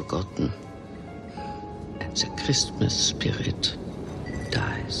is forgotten, and the Christmas spirit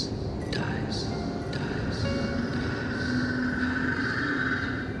dies.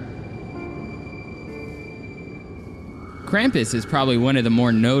 Krampus is probably one of the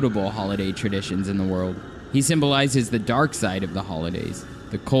more notable holiday traditions in the world. He symbolizes the dark side of the holidays,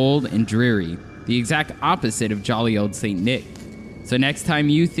 the cold and dreary, the exact opposite of jolly old St. Nick. So next time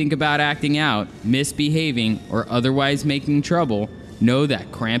you think about acting out, misbehaving, or otherwise making trouble, know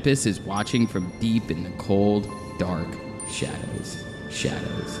that Krampus is watching from deep in the cold, dark shadows.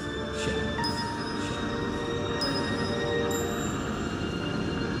 Shadows.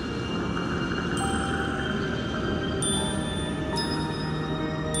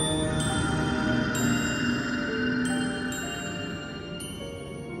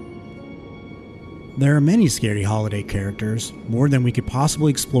 There are many scary holiday characters, more than we could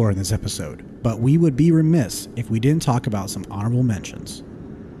possibly explore in this episode, but we would be remiss if we didn't talk about some honorable mentions.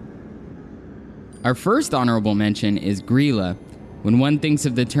 Our first honorable mention is Grilla. When one thinks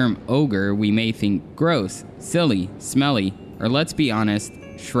of the term ogre, we may think gross, silly, smelly, or let's be honest,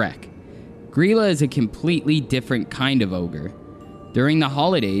 Shrek. Grilla is a completely different kind of ogre. During the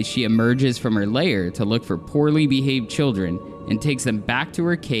holidays, she emerges from her lair to look for poorly behaved children and takes them back to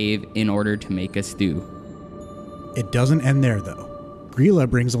her cave in order to make a stew. It doesn't end there, though. Grilla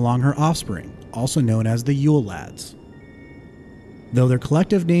brings along her offspring, also known as the Yule Lads. Though their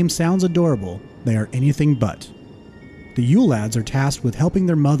collective name sounds adorable, they are anything but. The Yule Lads are tasked with helping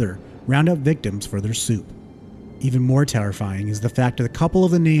their mother round up victims for their soup. Even more terrifying is the fact that a couple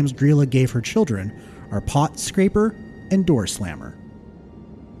of the names Grilla gave her children are Pot Scraper and Door Slammer.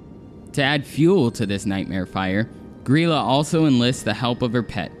 To add fuel to this nightmare fire, Grilla also enlists the help of her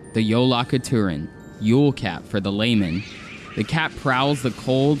pet, the Yolakaturin, Yule Cat for the layman. The cat prowls the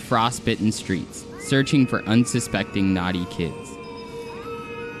cold, frost-bitten streets, searching for unsuspecting naughty kids.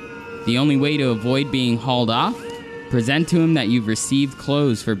 The only way to avoid being hauled off? Present to him that you've received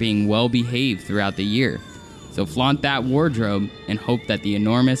clothes for being well-behaved throughout the year. So flaunt that wardrobe and hope that the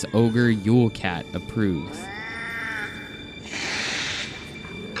enormous ogre Yule Cat approves.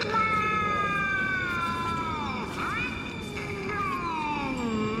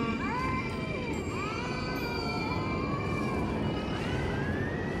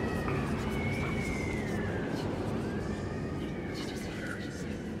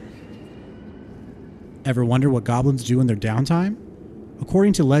 Ever wonder what goblins do in their downtime?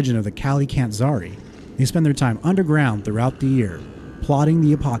 According to legend of the Kali-Kant-Zari, they spend their time underground throughout the year, plotting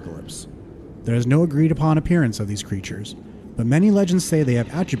the apocalypse. There is no agreed upon appearance of these creatures, but many legends say they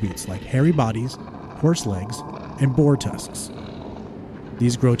have attributes like hairy bodies, horse legs, and boar tusks.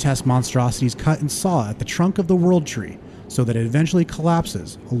 These grotesque monstrosities cut and saw at the trunk of the world tree so that it eventually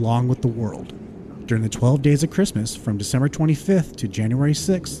collapses along with the world. During the 12 days of Christmas, from December 25th to January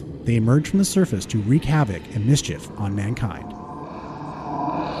 6th, they emerge from the surface to wreak havoc and mischief on mankind.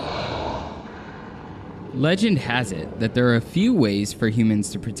 Legend has it that there are a few ways for humans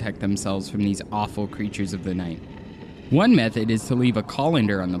to protect themselves from these awful creatures of the night. One method is to leave a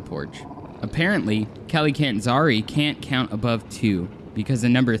colander on the porch. Apparently, Kali-Kant-Zari can't count above 2, because the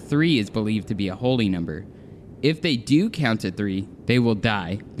number 3 is believed to be a holy number. If they do count to 3, they will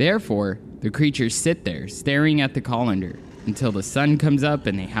die. Therefore, the creatures sit there, staring at the colander, until the sun comes up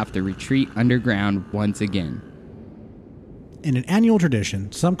and they have to retreat underground once again. In an annual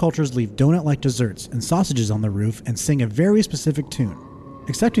tradition, some cultures leave donut-like desserts and sausages on the roof and sing a very specific tune.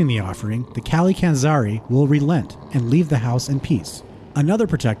 Accepting the offering, the Kali-Kant-Zari will relent and leave the house in peace. Another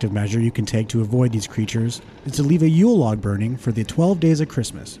protective measure you can take to avoid these creatures is to leave a Yule log burning for the 12 days of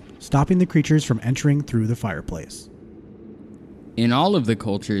Christmas, stopping the creatures from entering through the fireplace. In all of the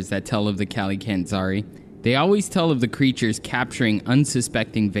cultures that tell of the Kali-Kant-Zari, they always tell of the creatures capturing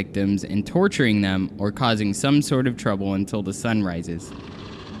unsuspecting victims and torturing them or causing some sort of trouble until the sun rises.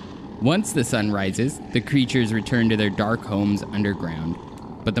 Once the sun rises, the creatures return to their dark homes underground.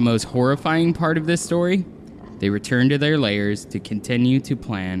 But the most horrifying part of this story? They return to their lairs to continue to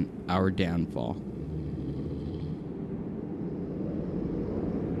plan our downfall.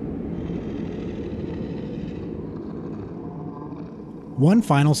 One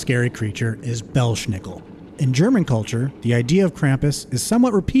final scary creature is Belsnickel. In German culture, the idea of Krampus is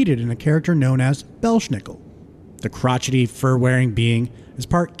somewhat repeated in a character known as Belschnickel. The crotchety, fur-wearing being is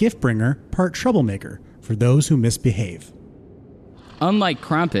part gift-bringer, part troublemaker for those who misbehave. Unlike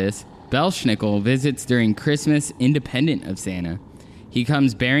Krampus, Belschnickel visits during Christmas independent of Santa. He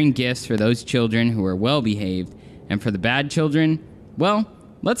comes bearing gifts for those children who are well-behaved, and for the bad children, well,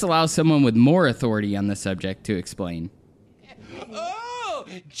 let's allow someone with more authority on the subject to explain. Oh,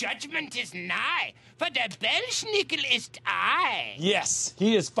 judgment is nigh, for der Belschnickel ist I. Yes,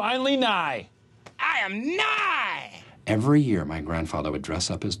 he is finally nigh. I am nigh. Every year, my grandfather would dress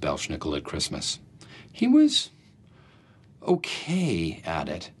up as Belschnickel at Christmas. He was okay at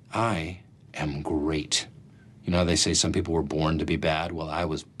it. I am great. You know, they say some people were born to be bad. Well, I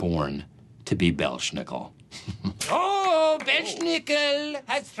was born to be Belschnickel. Oh, Belschnickel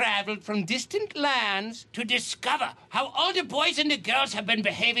has traveled from distant lands to discover how all the boys and the girls have been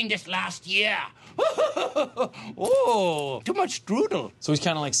behaving this last year. Oh, too much strudel. So he's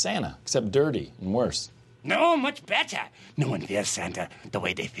kind of like Santa, except dirty and worse. No, much better. No one fears Santa the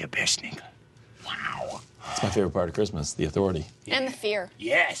way they fear Belschnickel. Wow. That's my favorite part of Christmas, the authority. And the fear.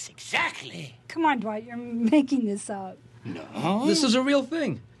 Yes, exactly. Come on, Dwight, you're making this up. No. This is a real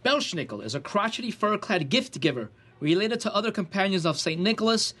thing. Belschnickel is a crotchety, fur-clad gift-giver related to other companions of St.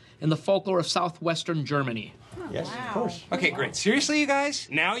 Nicholas in the folklore of southwestern Germany. Yes, wow. Of course. Okay, great. Seriously, you guys?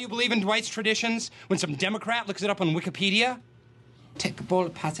 Now you believe in Dwight's traditions when some Democrat looks it up on Wikipedia? Take a bowl,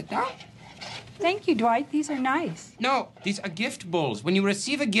 pass it down. Thank you, Dwight. These are nice. No, these are gift bowls. When you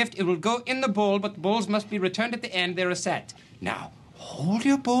receive a gift, it will go in the bowl, but the bowls must be returned at the end. They're a set. Now, hold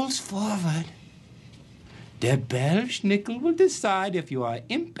your bowls forward. Der Bellschnickel will decide if you are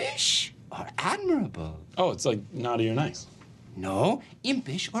impish or admirable. Oh, it's like naughty or nice. No,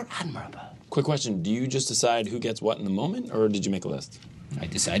 impish or admirable. Quick question, do you just decide who gets what in the moment, or did you make a list? I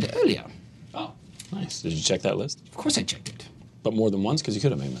decided earlier. Oh, nice. Did you check that list? Of course I checked it. But more than once, because you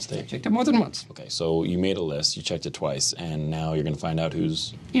could have made a mistake. I checked it more than once. Okay, so you made a list, you checked it twice, and now you're going to find out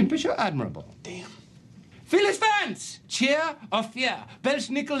who's... impish or admirable. Damn. Phyllis Vance, cheer or fear?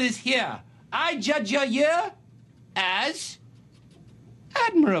 Bellschnickel is here. I judge your year as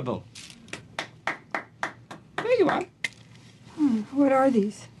admirable. There you are. What are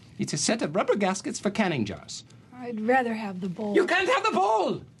these? It's a set of rubber gaskets for canning jars. I'd rather have the bowl. You can't have the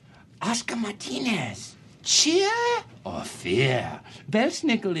bowl. Oscar Martinez, cheer or fear?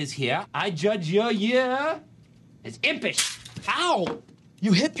 Bellschnickel is here. I judge your year as impish. Ow!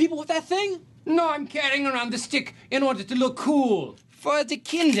 You hit people with that thing? No, I'm carrying around the stick in order to look cool. For the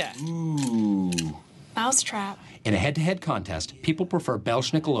Kinder. Ooh. Mousetrap. In a head-to-head contest, people prefer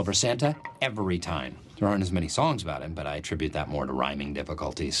Bellschnickel over Santa every time. There aren't as many songs about him, but I attribute that more to rhyming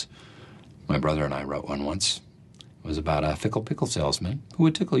difficulties. My brother and I wrote one once. It was about a fickle pickle salesman who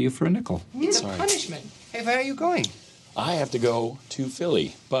would tickle you for a nickel. It's Sorry. a punishment. Hey, where are you going? I have to go to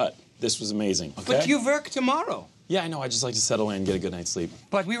Philly, but this was amazing, okay? But you work tomorrow. Yeah, I know. I just like to settle in and get a good night's sleep.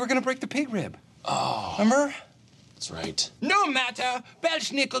 But we were going to break the pig rib. Oh. Remember? That's right. No matter.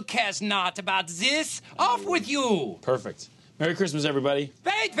 Bellschnickel cares not about this. Off with you. Perfect. Merry Christmas, everybody.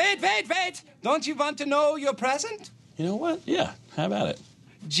 Wait. Don't you want to know your present? You know what? Yeah, how about it?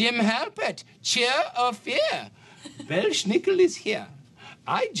 Jim Halpert, cheer or fear? Bellschnickel is here.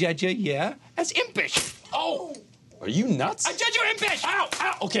 I judge your year as impish. Oh! Are you nuts? I judge you impish!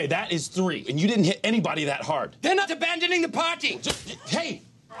 Ow! Okay, that is 3, and you didn't hit anybody that hard. They're not abandoning the party. Hey!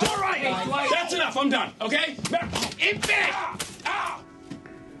 All right! That's enough. I'm done, okay? Impish! Ow!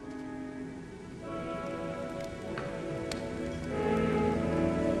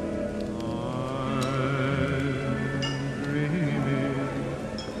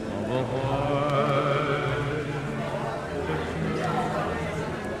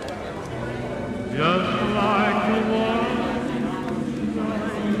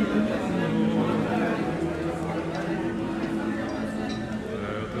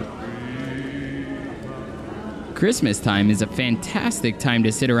 Christmas time is a fantastic time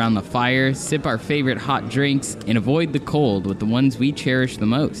to sit around the fire, sip our favorite hot drinks, and avoid the cold with the ones we cherish the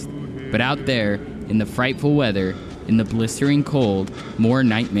most. But out there, in the frightful weather, in the blistering cold, more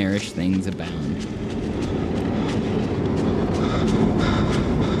nightmarish things abound.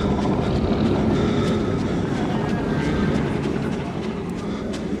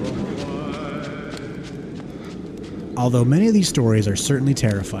 Although many of these stories are certainly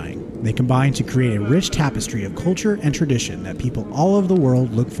terrifying, they combine to create a rich tapestry of culture and tradition that people all over the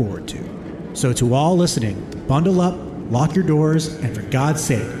world look forward to. So to all listening, bundle up, lock your doors, and for God's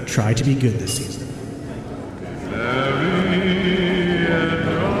sake, try to be good this season.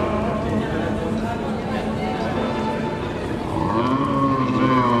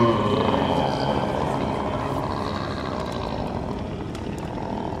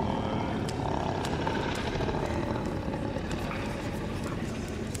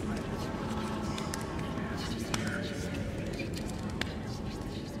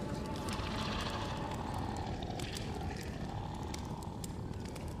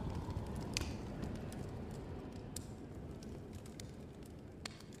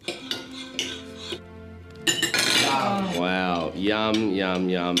 Wow, yum, yum,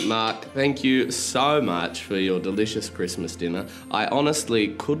 yum. Mark, thank you so much for your delicious Christmas dinner. I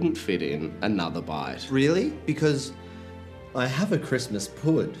honestly couldn't fit in another bite. Really? Because I have a Christmas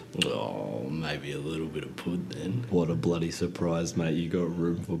pud. Oh, maybe a little bit of pud then. What a bloody surprise, mate. You got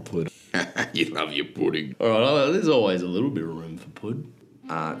room for pud. You love your pudding. All right, there's always a little bit of room for pud.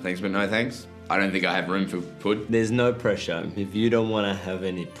 Thanks, but no thanks. I don't think I have room for pud. There's no pressure. If you don't want to have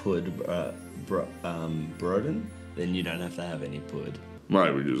any pud, Broden, then you don't have to have any pud.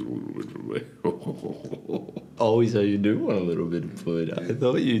 Maybe just a little bit of pud. Oh, so you do want a little bit of pud. I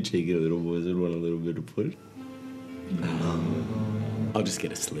thought you cheeky little boys would want a little bit of pud. I'll just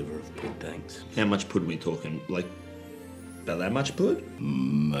get a sliver of pud, thanks. How much pud are we talking? Like, about that much pud?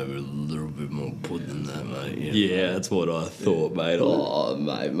 Maybe a little bit more pud than that, mate. Yeah, that's what I thought, mate. Oh,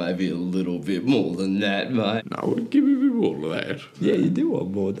 mate, maybe a little bit more than that, mate. No, give me a bit more than that. Yeah, you do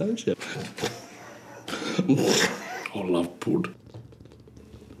want more, don't you? I love pud.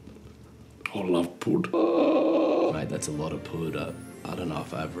 I love pud. Mate, that's a lot of pud. I don't know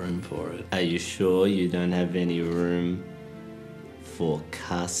if I have room for it. Are you sure you don't have any room for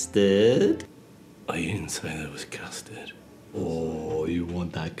custard? Oh, you didn't say there was custard. Oh, you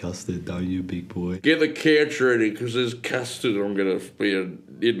want that custard, don't you, big boy? Get the couch ready, because there's custard. I'm going to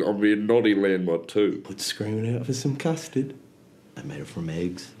be in naughty land by 2. Put screaming out for some custard. I made it from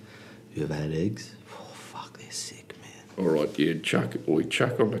eggs. You ever had eggs? Oh, fuck, they're sick, man. All right, yeah, chuck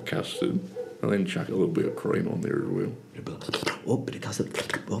on the custard, and then chuck a little bit of cream on there as well. Oh, bit of custard.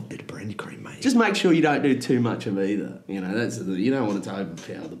 Oh, bit of brandy cream, mate. Just make sure you don't do too much of either. You know, you don't want it to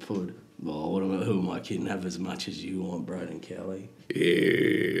overpower the pud. Oh, who am I kidding? Have as much as you want, Braden Kelly.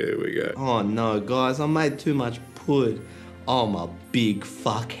 Yeah, there we go. Oh, no, guys, I made too much pud. I'm a big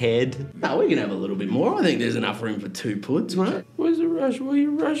fuckhead. No, we can have a little bit more. I think there's enough room for 2 puds, mate. Where's the rush? Why are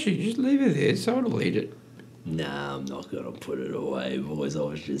you rushing? Just leave it there. Someone will eat it. Nah, I'm not going to put it away, boys. I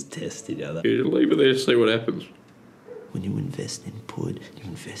was just testing you. Yeah, leave it there, see what happens. When you invest in pud, you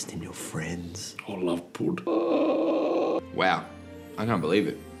invest in your friends. I love pud. Wow, I can't believe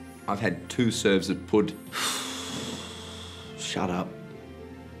it. I've had 2 serves of pud. Shut up.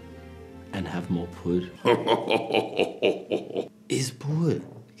 And have more pud. Is pud.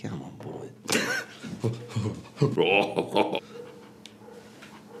 Come on, boy.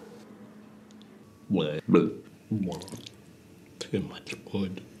 Too much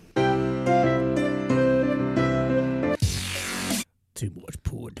pud. Too much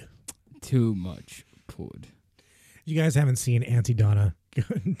pud. Too much pud. You guys haven't seen Auntie Donna,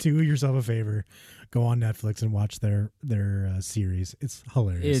 do yourself a favor. Go on Netflix and watch their series. It's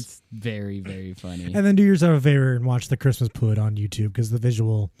hilarious. It's very, very funny. And then do yourself a favor and watch the Christmas Pud on YouTube, because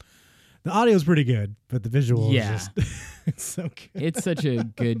the audio is pretty good, but the visual is just, it's so good. It's such a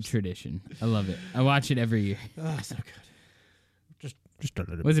good tradition. I love it. I watch it every year. Oh, so good. Just a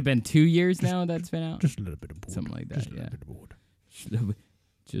little bit. Was it been 2 years now that's been out? Just a little bit of pud. Something like that, Just a little bit of pud.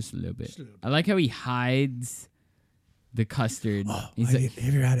 Just a little bit. I like how he hides the custard. Oh, He's like,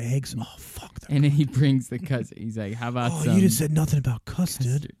 have you ever had eggs? Oh, fuck. And then he brings the custard. He's like, how about some? Oh, you just said nothing about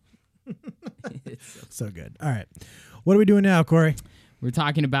custard. So good. All right. What are we doing now, Corey? We're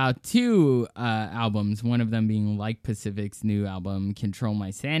talking about 2 albums, one of them being Like Pacific's new album, Control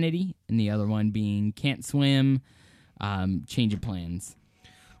My Sanity, and the other one being Can't Swim, Change of Plans.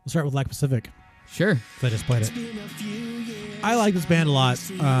 We'll start with Like Pacific. Sure. I just played it. I like this band a lot.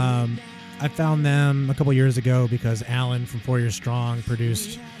 I found them a couple years ago because Alan from 4 Years Strong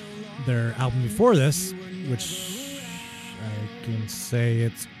produced their album before this, which I can say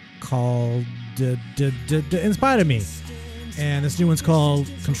it's called In Spite of Me. And this new one's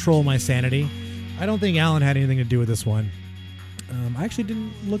called Control My Sanity. I don't think Alan had anything to do with this one. I actually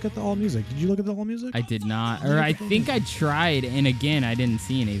didn't look at the All Music. Did you look at the All Music? I did not. Or I think I tried, and again, I didn't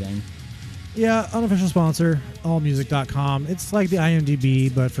see anything. Yeah, unofficial sponsor, allmusic.com. It's like the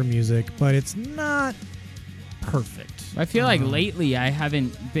IMDb, but for music, but it's not perfect. I feel like lately I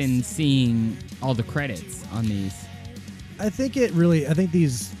haven't been seeing all the credits on these. I think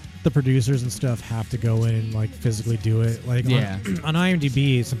the producers and stuff have to go in and like physically do it. Like on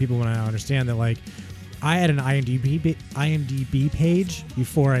IMDb, some people want to understand that like I had an IMDb page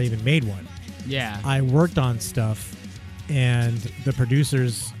before I even made one. Yeah. I worked on stuff, and the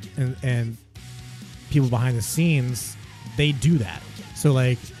producers and people behind the scenes, they do that. So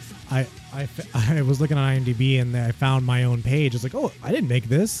like I was looking on IMDb and I found my own page. It's like, oh, I didn't make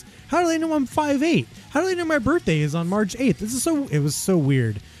this. How do they know I'm 5'8"? How do they know my birthday is on March 8th? It was so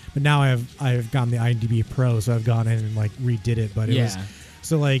weird. But now I've gotten the IMDb Pro, so I've gone in and like redid it. But it was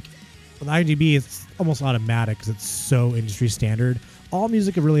so like with IMDb, it's almost automatic because it's so industry standard. All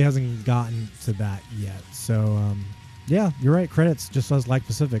Music really hasn't gotten to that yet. So yeah, you're right. Credits just says Like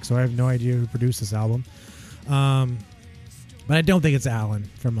Pacific, so I have no idea who produced this album. But I don't think it's Alan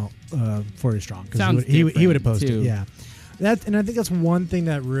from 4 Years Strong, because he would have posted. Too. Yeah, and I think that's one thing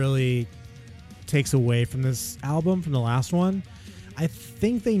that really takes away from this album from the last one. I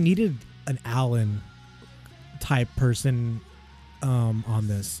think they needed an Alan type person on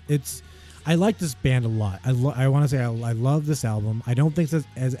this. I like this band a lot. I want to say I love this album. I don't think it's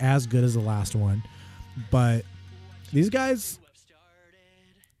as good as the last one, but these guys,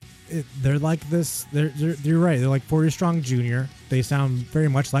 they're like this. You're right. They're like 4 Years Strong Jr. They sound very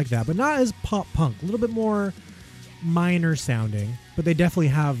much like that, but not as pop punk. A little bit more minor sounding, but they definitely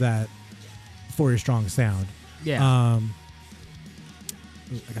have that 4 Years Strong sound. Yeah.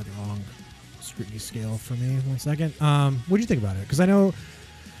 I got the wrong scrutiny scale for me. 1 second. What do you think about it? Because I know.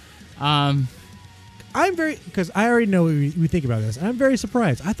 Because I already know what we think about this. I'm very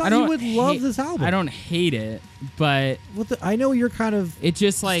surprised. I thought you would love this album. I don't hate it, but I know you're kind of it's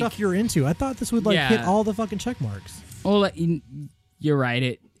just like stuff you're into. I thought this would hit all the fucking check marks. Well, you're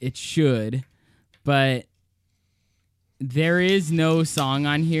right. It should, but there is no song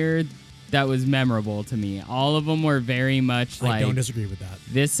on here that was memorable to me. All of them were very much like... I don't disagree with that.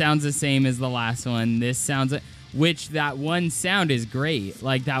 This sounds the same as the last one. This sounds... Which, that one sound is great.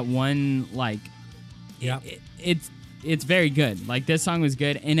 Like, that one, like... Yeah. It's very good. Like, this song was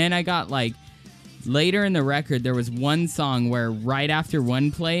good. And then I got, like... Later in the record, there was one song where right after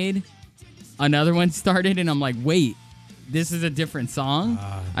one played, another one started, and I'm like, wait, this is a different song?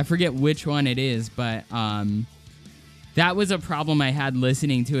 I forget which one it is, but... that was a problem I had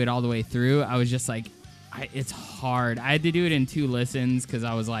listening to it all the way through. I was just like, it's hard. I had to do it in 2 listens because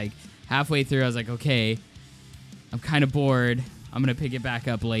I was like, halfway through, I was like, okay, I'm kind of bored. I'm going to pick it back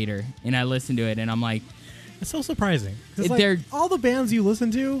up later. And I listened to it, and I'm like... It's so surprising. Because all the bands you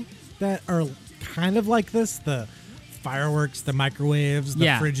listen to that are kind of like this, the Fireworks, the Microwaves, the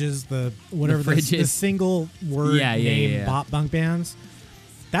Fridges, the whatever, the single word name pop punk bands,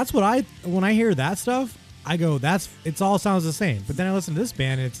 that's what when I hear that stuff, I go, it's all sounds the same. But then I listen to this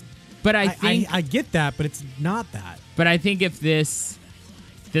band, But I think I get that, but it's not that. But I think if this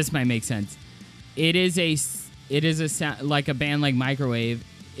might make sense. It is a sound like a band like Microwave.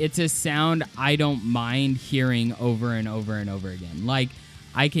 It's a sound I don't mind hearing over and over and over again. Like,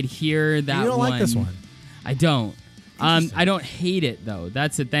 I could hear that one. You don't like this one? I don't. I don't hate it though.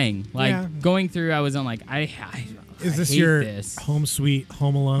 That's the thing. Like going through, I was on like Is this hate your this. Home Sweet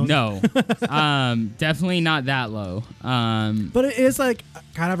Home Alone? No, definitely not that low. But it is like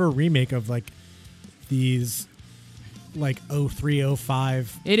kind of a remake of like these like 03,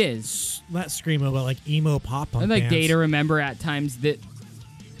 05. It is. Not screamo, but like emo pop punk. And like bands. Day to Remember at times. That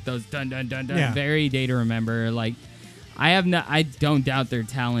those dun dun dun dun. Very Day to Remember. Like I don't doubt they're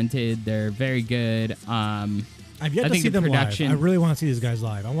talented. They're very good. I've yet to see them live. I really want to see these guys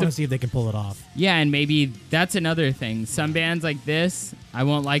live. I want to see if they can pull it off. Yeah, and maybe that's another thing. Some bands like this, I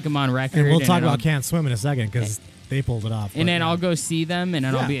won't like them on record. And we'll talk about Can't Swim in a second because they pulled it off. And then I'll go see them, and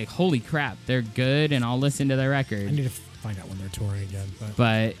then I'll be like, holy crap, they're good, and I'll listen to their record. I need to find out when they're touring again.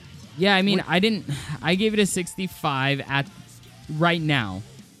 But yeah, I mean, I gave it a 65 at right now.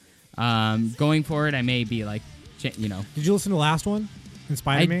 Going forward, I may be like, Did you listen to the last one?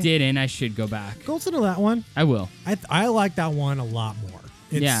 Inspired me? I didn't. I should go back. Go listen to that one. I will. I like that one a lot more.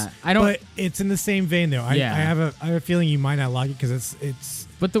 I don't. But it's in the same vein though. I have a feeling you might not like it because it's.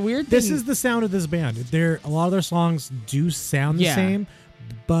 But the weird thing. This is the sound of this band. A lot of their songs do sound the same,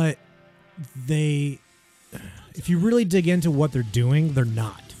 but if you really dig into what they're doing, they're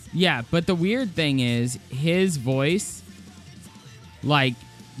not. Yeah, but the weird thing is his voice, like.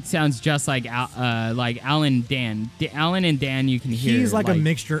 Sounds just like Alan and Dan. Alan and Dan, you can hear. He's like a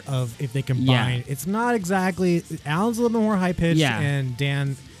mixture of if they combine. Yeah. It's not exactly. Alan's a little bit more high pitched, and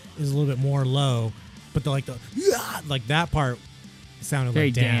Dan is a little bit more low. But like that part sounded very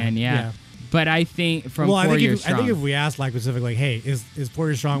like Dan. Yeah. But I think from I think if we asked like specifically, hey, is For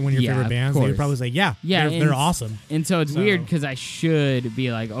Your Strong one of your favorite bands? They would probably say, yeah, they're awesome. And so it's weird because I should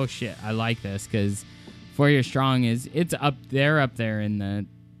be like, oh shit, I like this because For Your Strong it's up there in the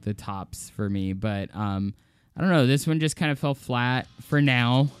tops for me, but I don't know, this one just kind of fell flat for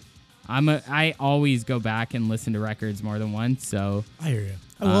now. I always go back and listen to records more than once, so I hear you.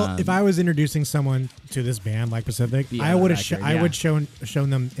 Well, if I was introducing someone to this band like Pacific, I would have shown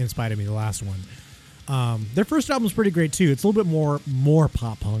them In Spite of Me, the last one. Their first album's pretty great too. It's a little bit more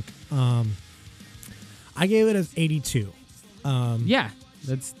pop punk. I gave it as 82. That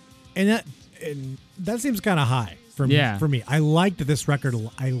seems kind of high. For me, I liked this record.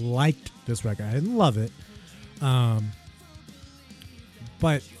 I didn't love it.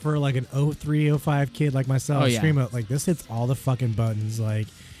 But for like an 03, 05 kid like myself, screamo, like this hits all the fucking buttons. Like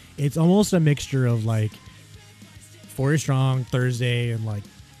it's almost a mixture of like For Your Strong, Thursday, and like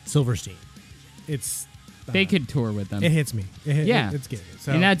Silverstein. It's they could tour with them. It hits me. It's good.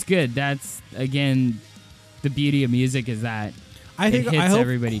 So, and that's good. That's again the beauty of music is that I think it hits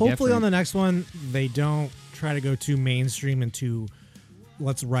everybody. Hopefully different. on the next one they don't try to go too mainstream and too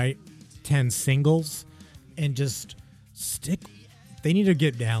let's write 10 singles and just stick. They need to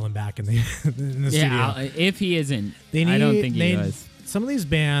get Alan back in the studio. If he isn't, I don't think he was. Some of these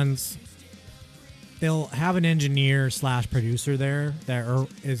bands, they'll have an engineer / producer there that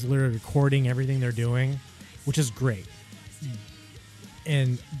is literally recording everything they're doing, which is great.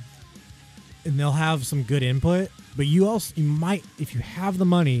 And they'll have some good input, but you might, if you have the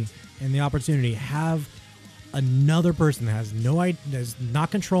money and the opportunity, have another person that has no idea, that's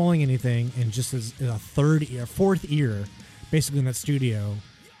not controlling anything, and just is a fourth ear, basically in that studio.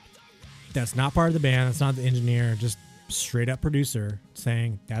 That's not part of the band. That's not the engineer. Just straight up producer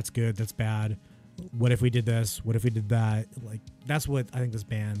saying that's good, that's bad. what if we did this? What if we did that? Like that's what I think this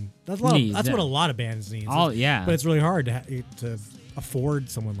band. That's what a lot of bands need. But it's really hard to afford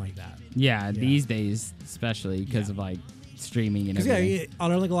someone like that. Yeah, these days, especially because of like streaming and everything. I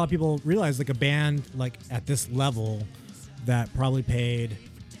don't think a lot of people realize like a band like at this level that probably paid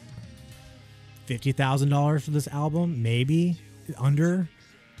 $50,000 for this album, maybe under.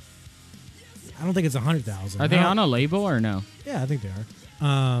 I don't think it's 100,000. Are they on a label or no? Yeah, I think they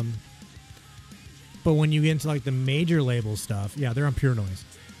are. But when you get into like the major label stuff, yeah, they're on Pure Noise.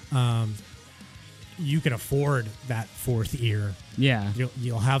 You can afford that fourth ear. Yeah,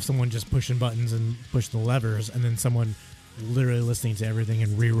 you'll have someone just pushing buttons and pushing the levers, and then someone literally listening to everything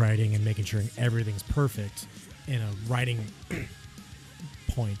and rewriting and making sure everything's perfect in a writing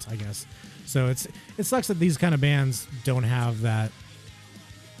point, I guess. So it sucks that these kind of bands don't have that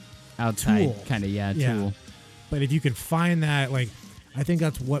outside kind of tool. But if you can find that, like, I think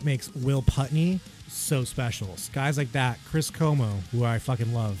that's what makes Will Putney so special. Guys like that, Chris Como, who I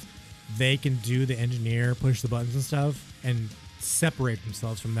fucking love, they can do the engineer, push the buttons and stuff, and separate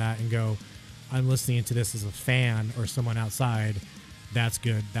themselves from that and go, I'm listening to this as a fan or someone outside. That's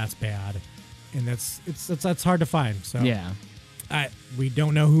good. That's bad. And that's hard to find. So yeah. We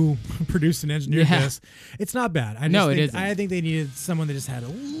don't know who produced and engineered this. It's not bad. It isn't. I think they needed someone that just had a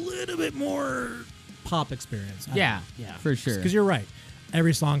little bit more pop experience. Yeah, for sure. Because you're right.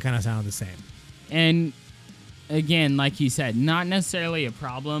 Every song kind of sounded the same. And again, like you said, not necessarily a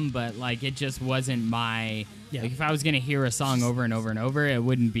problem, but like it just wasn't my. Yeah. Like if I was gonna hear a song over and over and over, it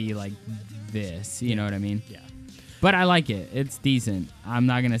wouldn't be like this. You know what I mean? Yeah. But I like it. It's decent. I'm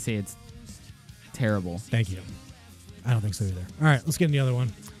not gonna say it's terrible. Thank you. I don't think so either. All right, let's get in the other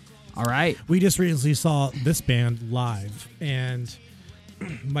one. All right. We just recently saw this band live, and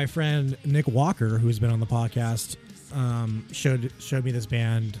my friend Nick Walker, who's been on the podcast, showed me this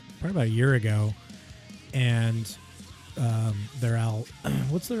band probably about a year ago, and they're out.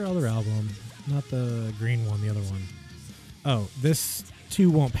 What's their other album? Not the green one, the other one. Oh, This Too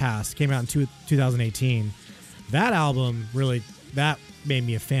Won't Pass came out in 2018. That album really made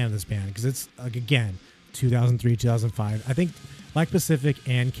me a fan of this band because it's like again. 2003, 2005. I think Black Pacific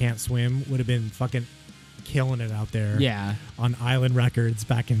and Can't Swim would have been fucking killing it out there. Yeah. On Island Records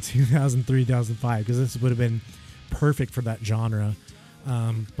back in 2003, 2005, because this would have been perfect for that genre.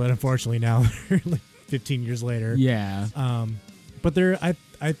 But unfortunately now, like 15 years later. Yeah. But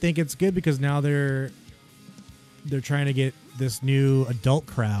I think it's good because now they're trying to get this new adult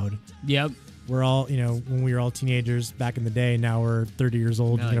crowd. Yep. We're all, when we were all teenagers back in the day, now we're 30 years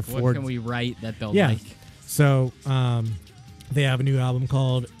old and can afford. What can we write that they'll like? So they have a new album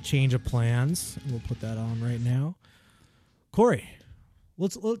called Change of Plans. We'll put that on right now. Corey,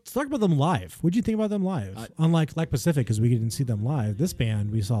 let's talk about them live. What did you think about them live? Unlike Black Pacific, because we didn't see them live, this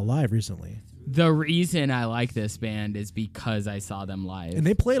band we saw live recently. The reason I like this band is because I saw them live. And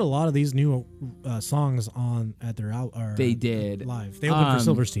they played a lot of these new songs at their album. They did. Live. They opened for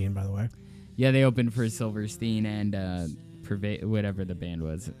Silverstein, by the way. Yeah, they opened for Silverstein and whatever the band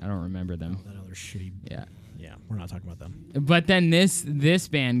was. I don't remember them. That other shitty. Yeah. Yeah, we're not talking about them. But then this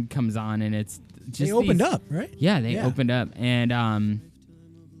band comes on and it's just they opened up, right? Yeah, they opened up and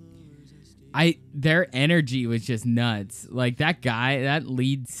their energy was just nuts. Like that guy, that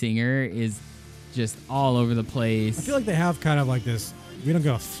lead singer is just all over the place. I feel like they have kind of like this we don't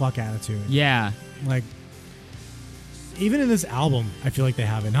give a fuck attitude. Yeah. Like even in this album, I feel like they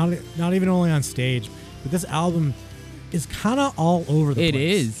have it. Not even only on stage, but this album is kind of all over the place. It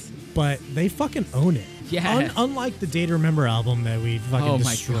is. But they fucking own it. Yeah. Unlike the Day to Remember album that we fucking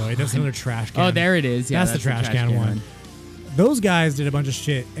destroyed. That's another trash can. Oh, there it is. Yeah, that's the trash can one. Those guys did a bunch of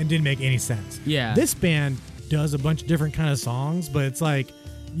shit and didn't make any sense. Yeah. This band does a bunch of different kind of songs, but it's like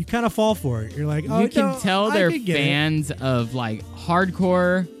you kind of fall for it. You're like, oh, you can tell they're fans of like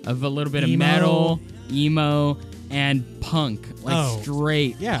hardcore, of a little bit of metal, emo, and punk, like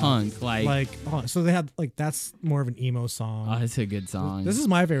straight punk, so they had like that's more of an emo song. Oh, it's a good song. This is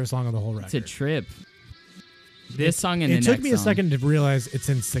my favorite song on the whole record. It's a trip. This song and the next song. It took me a second to realize it's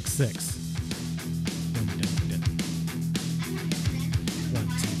in 6/6. 1,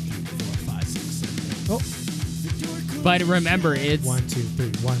 2, 3, 4, 5, 6, 7. Oh, but remember, it's 1, 2, 3,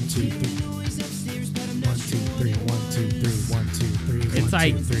 1, 2, 3. 1, 2, 3, 1, 2, 3, 1, 2, 3. It's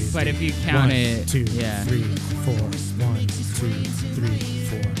like, but if you count it, 1, 2, 3, 4, 1, 2, 3,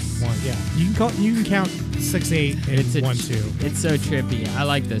 4, 1. Yeah, you can count 6, 8, and 1, 2. It's so trippy. I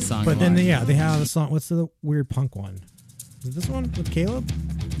like this song. But then they have a song. What's the weird punk one? Is it this one with Caleb?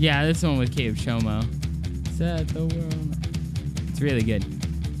 Yeah, this one with Caleb Shomo. Set the world. It's really good.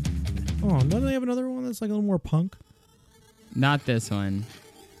 Oh, don't they have another one that's like a little more punk? Not this one.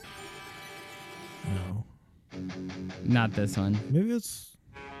 Not this one. Maybe it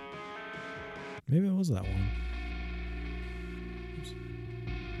was that one.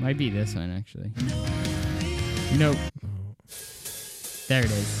 Might be this one, actually. Nope. There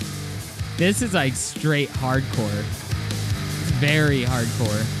it is. This is like straight hardcore. It's very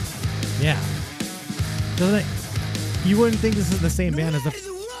hardcore. Yeah. Doesn't it? You wouldn't think this is the same band as the.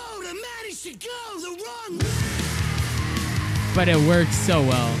 But it works so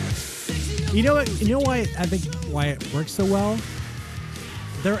well. You know what? You know why I think why it works so well?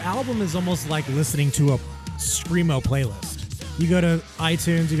 Their album is almost like listening to a Screamo playlist. You go to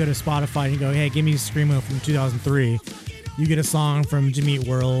iTunes, you go to Spotify, and you go, hey, give me Screamo from 2003. You get a song from Jimmy Eat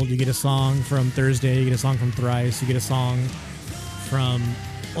World, you get a song from Thursday, you get a song from Thrice, you get a song from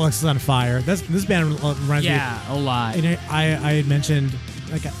Alexis on Fire. This band reminds me. Yeah, a lot. And I had mentioned,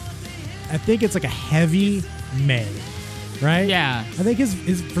 like, I think it's like a heavy May, right? Yeah. I think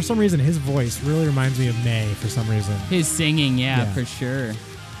his for some reason his voice really reminds me of May for some reason. His singing, yeah, for sure.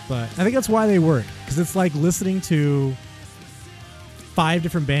 But I think that's why they work, because it's like listening to 5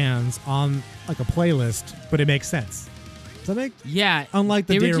 different bands on like a playlist, but it makes sense. Does that make? Yeah. Unlike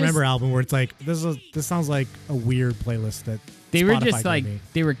the they were Day to Remember just- album, where it's like this sounds like a weird playlist that They were Spotify just gave like, me.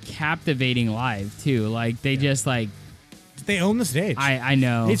 they were captivating live too. Like they just like. They own the stage. I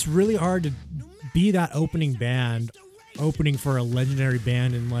know. It's really hard to be that opening band, opening for a legendary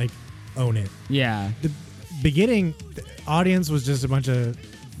band, and like own it. Yeah. The beginning, the audience was just a bunch of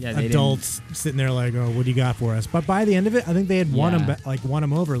Yeah, they adults sitting there like, "Oh, what do you got for us?" But by the end of it, I think they had won Yeah. them, won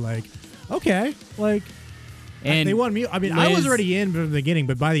them over. Like, okay, like, And they won me. I mean, I was Liz- already in from the beginning,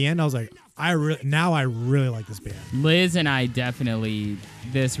 but by the end, I was like, I really like this band. Liz and I definitely,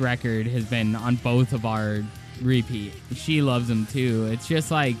 this record has been on both of our repeat. She loves them too. It's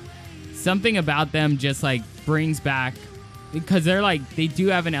just like something about them just like brings back, because they're like, they do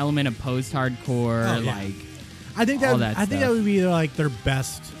have an element of post-hardcore, Oh, yeah. like I think all that that I think that stuff. would be like their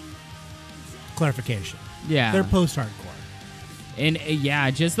best clarification. Yeah. They're post-hardcore. And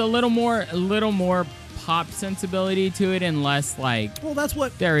yeah, just a little more pop sensibility to it, and less like. Well, that's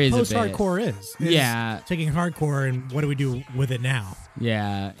what there is. post-hardcore is. Yeah, taking hardcore and what do we do with it now?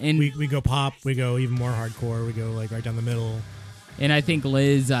 Yeah, and we go pop, we go even more hardcore, we go like right down the middle. And I think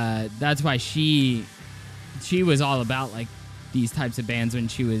Liz, that's why she was all about like these types of bands when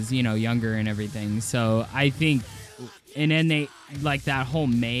she was, you know, younger and everything. So I think, and then they like that whole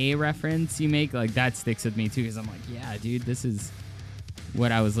May reference you make, like that sticks with me too, because I'm like, yeah, dude, this is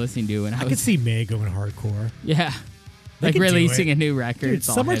what I was listening to when I was. could see May going hardcore. Yeah, They like could do releasing it. a new record. Dude, It's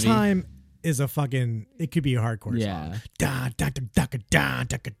all heavy. Summertime is a fucking. It could be a hardcore Yeah. song. Da, da, da, da, da, da,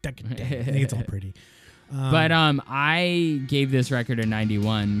 da, da, da. I think it's all pretty. But I gave this record a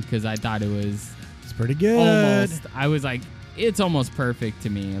 91 because I thought it was. It's pretty good. Almost. I was like, it's almost perfect to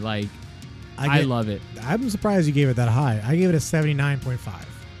me. Like, I love it. I'm surprised you gave it that high. I gave it a 79.5.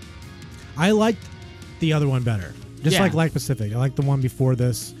 I liked the other one better. Just Yeah. like Pacific. I liked the one before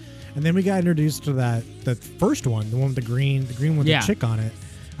this. And then we got introduced to the first one, the one with the green with Yeah. the chick on it.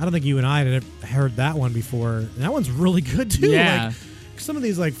 I don't think you and I had heard that one before. And that one's really good too. Yeah. Like, some of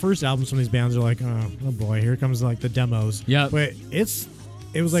these like first albums from these bands are like, oh boy, here comes like the demos. Yep. But it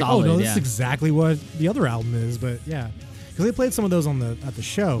was like, Solid, oh no, this yeah. is exactly what the other album is. But yeah, because they played some of those at the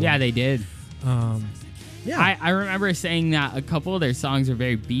show. Yeah, they did. Yeah, I remember saying that a couple of their songs are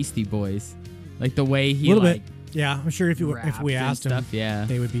very Beastie Boys, like the way he little like. bit. Yeah, I'm sure if we raps asked and them, stuff, yeah.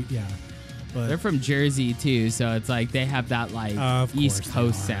 they would be. Yeah, but They're from Jersey too, so it's like they have that like Of East course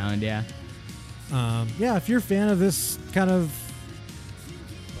Coast they are. sound. Yeah. yeah, if you're a fan of this kind of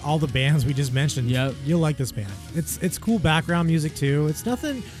all the bands we just mentioned, you'll like this band. It's cool background music too. It's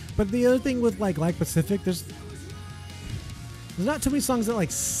nothing. But the other thing with like Pacific, there's not too many songs that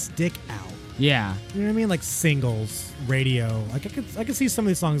like stick out. Yeah. You know what I mean? Like singles, radio. Like I could see some of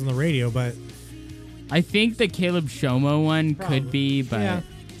these songs on the radio, but I think the Caleb Shomo one could be, but Yeah.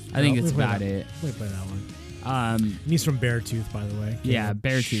 I think No, it's we play about that- it. We play that one. And he's from Beartooth, by the way. Yeah, Caleb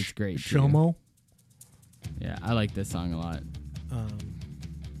Beartooth's great. too. Shomo. Yeah, I like this song a lot.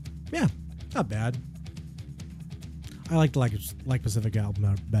 Yeah, not bad. I like Pacific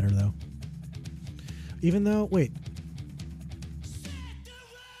album better though. Even though, wait,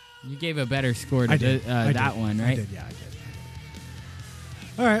 You gave a better score to I did. I that did. one, I right? did, yeah, I did.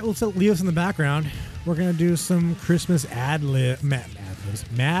 All right, well, so leave us in the background. We're gonna do some Christmas Mad Libs.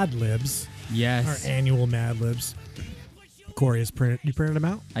 Yes. Our annual Mad Libs. Corey has printed. You printed them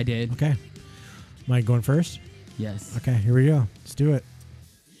out? I did. Okay. Am I going first? Yes. Okay, here we go. Let's do it.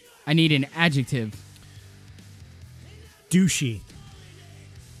 I need an adjective. Douchey.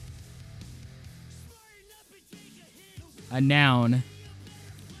 A noun.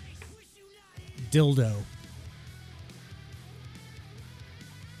 Dildo.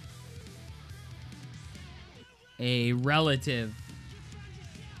 A relative.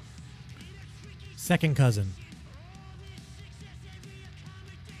 Second cousin.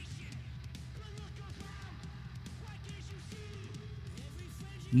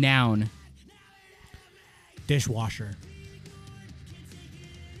 Noun. Dishwasher.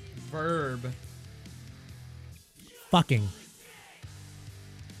 Verb. Fucking.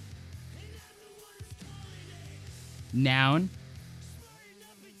 Noun.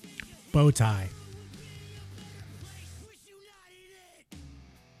 Bow tie.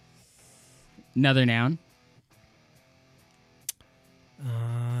 Another noun.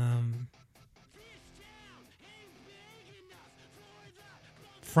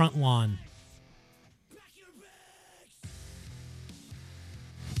 Front lawn.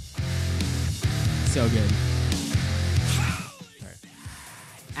 So good.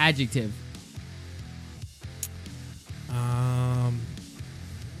 Adjective.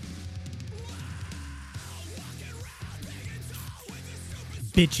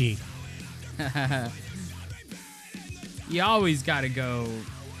 Bitchy. You always got to go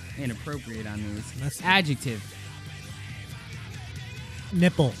inappropriate on these. Adjective.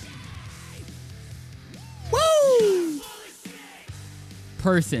 Nipple. Woo!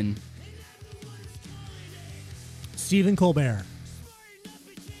 Person. Stephen Colbert.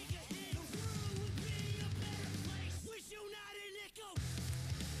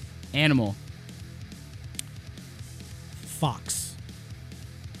 Animal. Fox.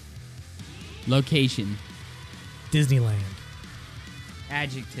 Location. Disneyland.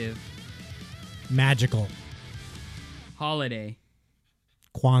 Adjective. Magical. Holiday.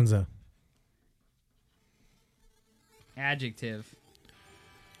 Kwanzaa. Adjective.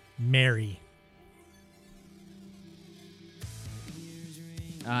 Merry.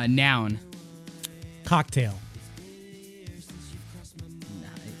 Noun. Cocktail.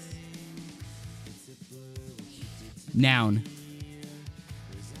 Nice. Noun.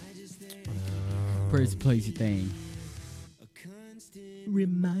 Person, place, or thing.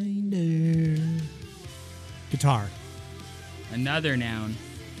 Reminder. Guitar. Another noun.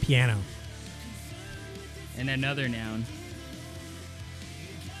 Piano. And another noun.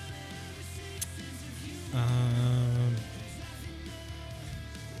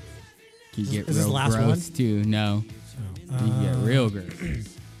 Can you get is this real the last gross one? too? No. You can get real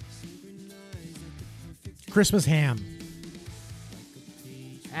gross. Christmas ham.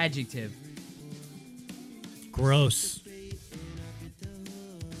 Adjective. Gross.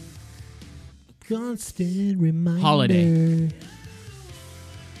 Constant reminder. Holiday.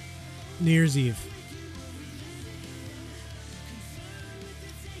 New Year's Eve.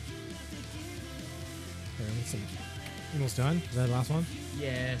 Okay, almost done. Is that the last one?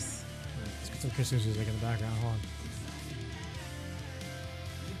 Yes. All right, let's get some Christmas music in the background. Hold on.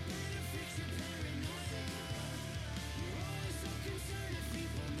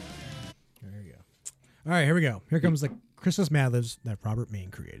 There you go. All right, here we go. Here comes the Christmas Mad Libs that Robert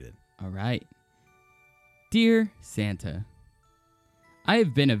Maine created. All right. Dear Santa, I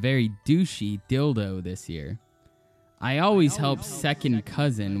have been a very douchey dildo this year. I always help second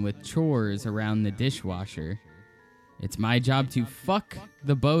cousin with chores around the dishwasher. It's my job to fuck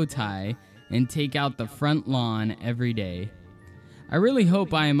the bow tie and take out the front lawn every day. I really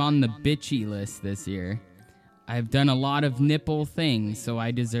hope I am on the bitchy list this year. I've done a lot of nipple things, so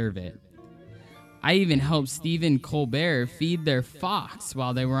I deserve it. I even helped Stephen Colbert feed their fox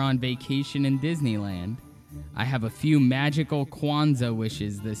while they were on vacation in Disneyland. I have a few magical Kwanzaa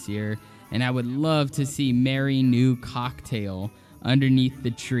wishes this year, and I would love to see Merry New Cocktail underneath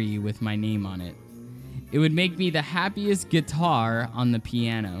the tree with my name on it. It would make me the happiest guitar on the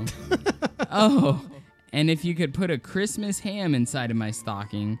piano. Oh, and if you could put a Christmas ham inside of my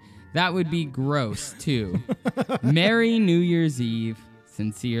stocking, that would be gross, too. Merry New Year's Eve.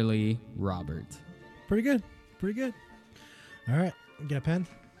 Sincerely, Robert. Pretty good. Pretty good. All right. Get a pen.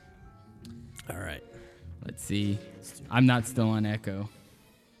 All right. Let's see. I'm not still on Echo.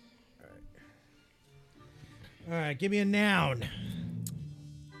 All right. Give me a noun.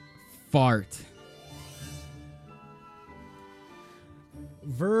 Fart.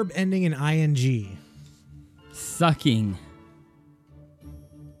 Verb ending in ing. Sucking.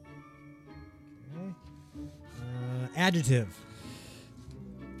 Okay. Adjective.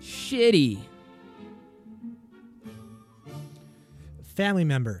 Shitty. Family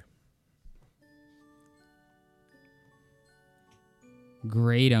member.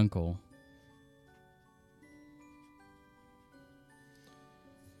 Great uncle.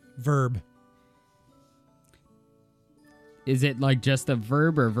 Verb. Is it like just a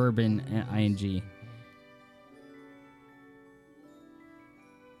verb or verb in ing?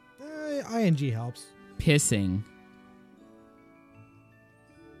 Ing helps. Pissing.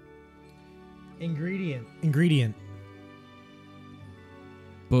 Ingredient.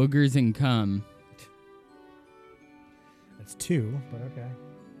 Boogers and cum. That's 2, but okay.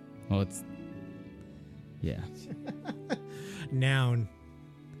 Well, it's... Yeah. Noun.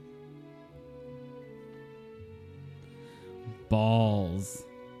 Balls.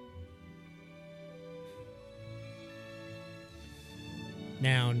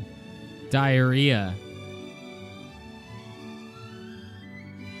 Noun. Diarrhea.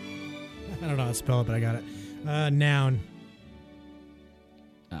 I don't know how to spell it, but I got it. Noun.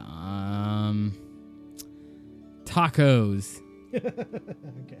 Tacos.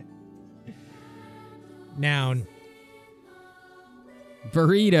 Okay. Noun.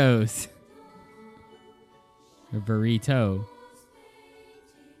 Burritos. A burrito.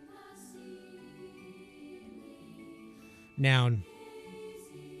 Noun.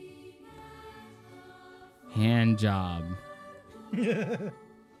 Hand job.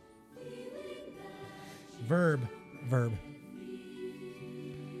 Verb.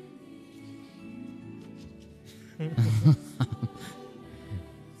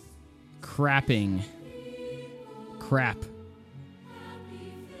 Crapping. Crap.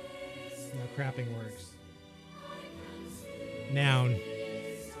 No, crapping works. Noun.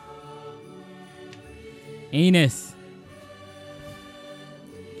 Anus.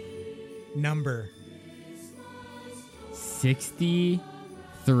 Number. 63.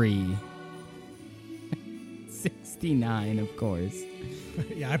 69, of course.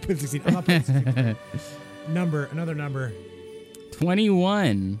 Yeah, I put 16. I'm not putting 16. Number. Another number.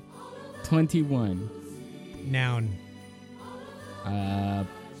 21. 21. Noun.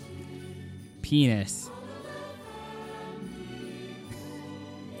 Penis.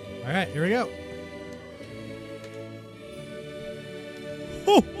 All right, here we go.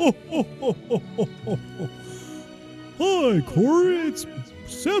 Ho, ho, ho, ho, ho, ho, ho, ho. Hi, Corey. It's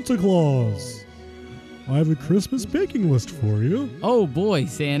Santa Claus. I have a Christmas baking list for you. Oh, boy,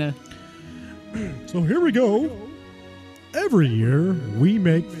 Santa. So here we go. Every year, we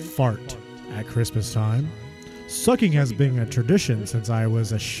make fart at Christmas time. Sucking has been a tradition since I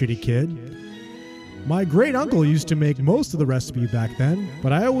was a shitty kid. My great uncle used to make most of the recipe back then,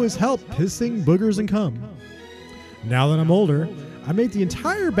 but I always helped pissing, boogers, and cum. Now that I'm older, I make the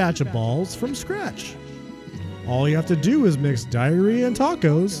entire batch of balls from scratch. All you have to do is mix diarrhea and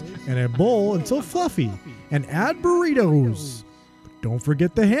tacos in a bowl until fluffy, and add burritos. Don't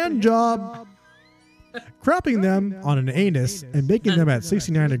forget the hand job. Crapping them on an anus and baking them at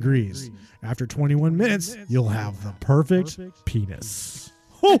 69 degrees. After 21 minutes, you'll have the perfect penis.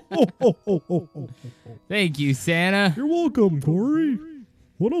 Ho, ho, ho, ho, ho, ho. Thank you, Santa. You're welcome, Corey.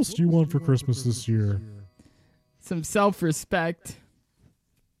 What else do you want for Christmas this year? Some self-respect.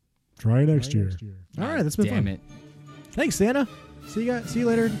 Try next year. All right, that's been Damn fun. it. Thanks, Santa. See you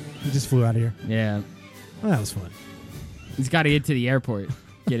later. He just flew out of here. Yeah. Well, that was fun. He's got to get to the airport.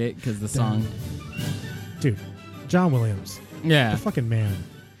 Get it? Because the song. Dude, John Williams. Yeah. The fucking man.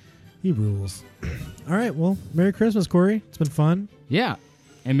 He rules. All right, well, Merry Christmas, Corey. It's been fun. Yeah.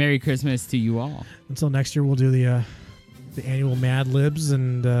 And Merry Christmas to you all. Until next year, we'll do the annual Mad Libs,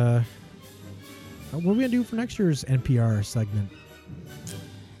 and what are we going to do for next year's NPR segment?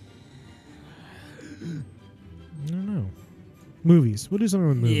 I don't know. Movies. We'll do something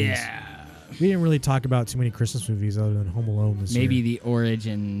with movies. Yeah. We didn't really talk about too many Christmas movies other than Home Alone this year. Maybe the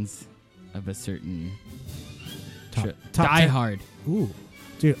origins of a certain Top Die 10. Hard. Ooh.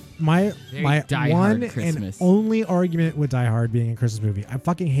 Dude, my Die one Hard Christmas. and only argument with Die Hard being a Christmas movie. I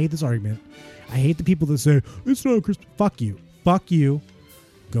fucking hate this argument. I hate the people that say, it's not a Christmas. Fuck you. Fuck you.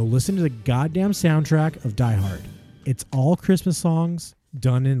 Go listen to the goddamn soundtrack of Die Hard. It's all Christmas songs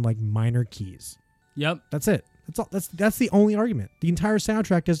done in like minor keys. Yep. That's it. That's all. That's the only argument. The entire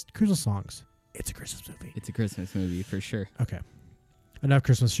soundtrack is Christmas songs. It's a Christmas movie. It's a Christmas movie for sure. Okay. Enough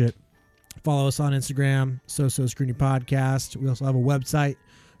Christmas shit. Follow us on Instagram, So Scrutiny Podcast. We also have a website,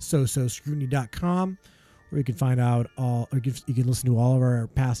 SoSoScrutiny.com, where you can find out you can listen to all of our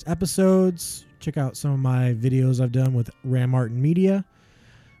past episodes. Check out some of my videos I've done with Ram Martin Media.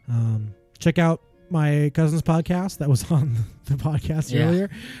 Check out my cousin's podcast that was on the podcast earlier.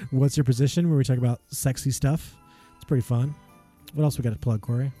 What's Your Position? Where we talk about sexy stuff. It's pretty fun. What else we got to plug,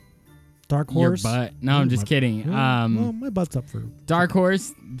 Corey? Dark Horse. Your butt. No, I'm just kidding. Well, my butt's up for Dark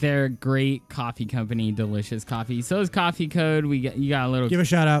Horse. They're a great coffee company, delicious coffee. So is Coffee Code. You got a little. Give a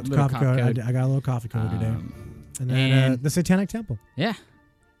shout out to Coffee Code. I got a little Coffee Code today. And then the Satanic Temple. Yeah.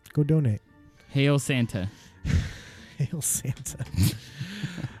 Go donate. Hail Santa. Hail Santa.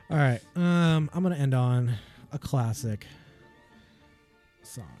 All right. I'm gonna end on a classic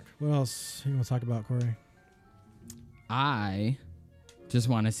song. What else you want to talk about, Corey? I just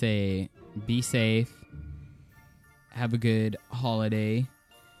want to say be safe, have a good holiday,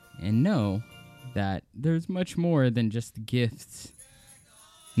 and know that there's much more than just gifts.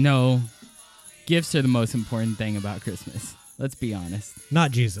 No, gifts are the most important thing about Christmas. Let's be honest.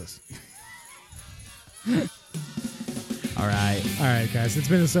 Not Jesus. All right. All right, guys. It's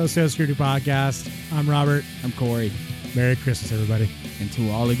been the So Security Podcast. I'm Robert. I'm Corey. Merry Christmas, everybody. And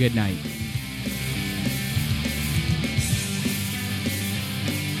to all a good night.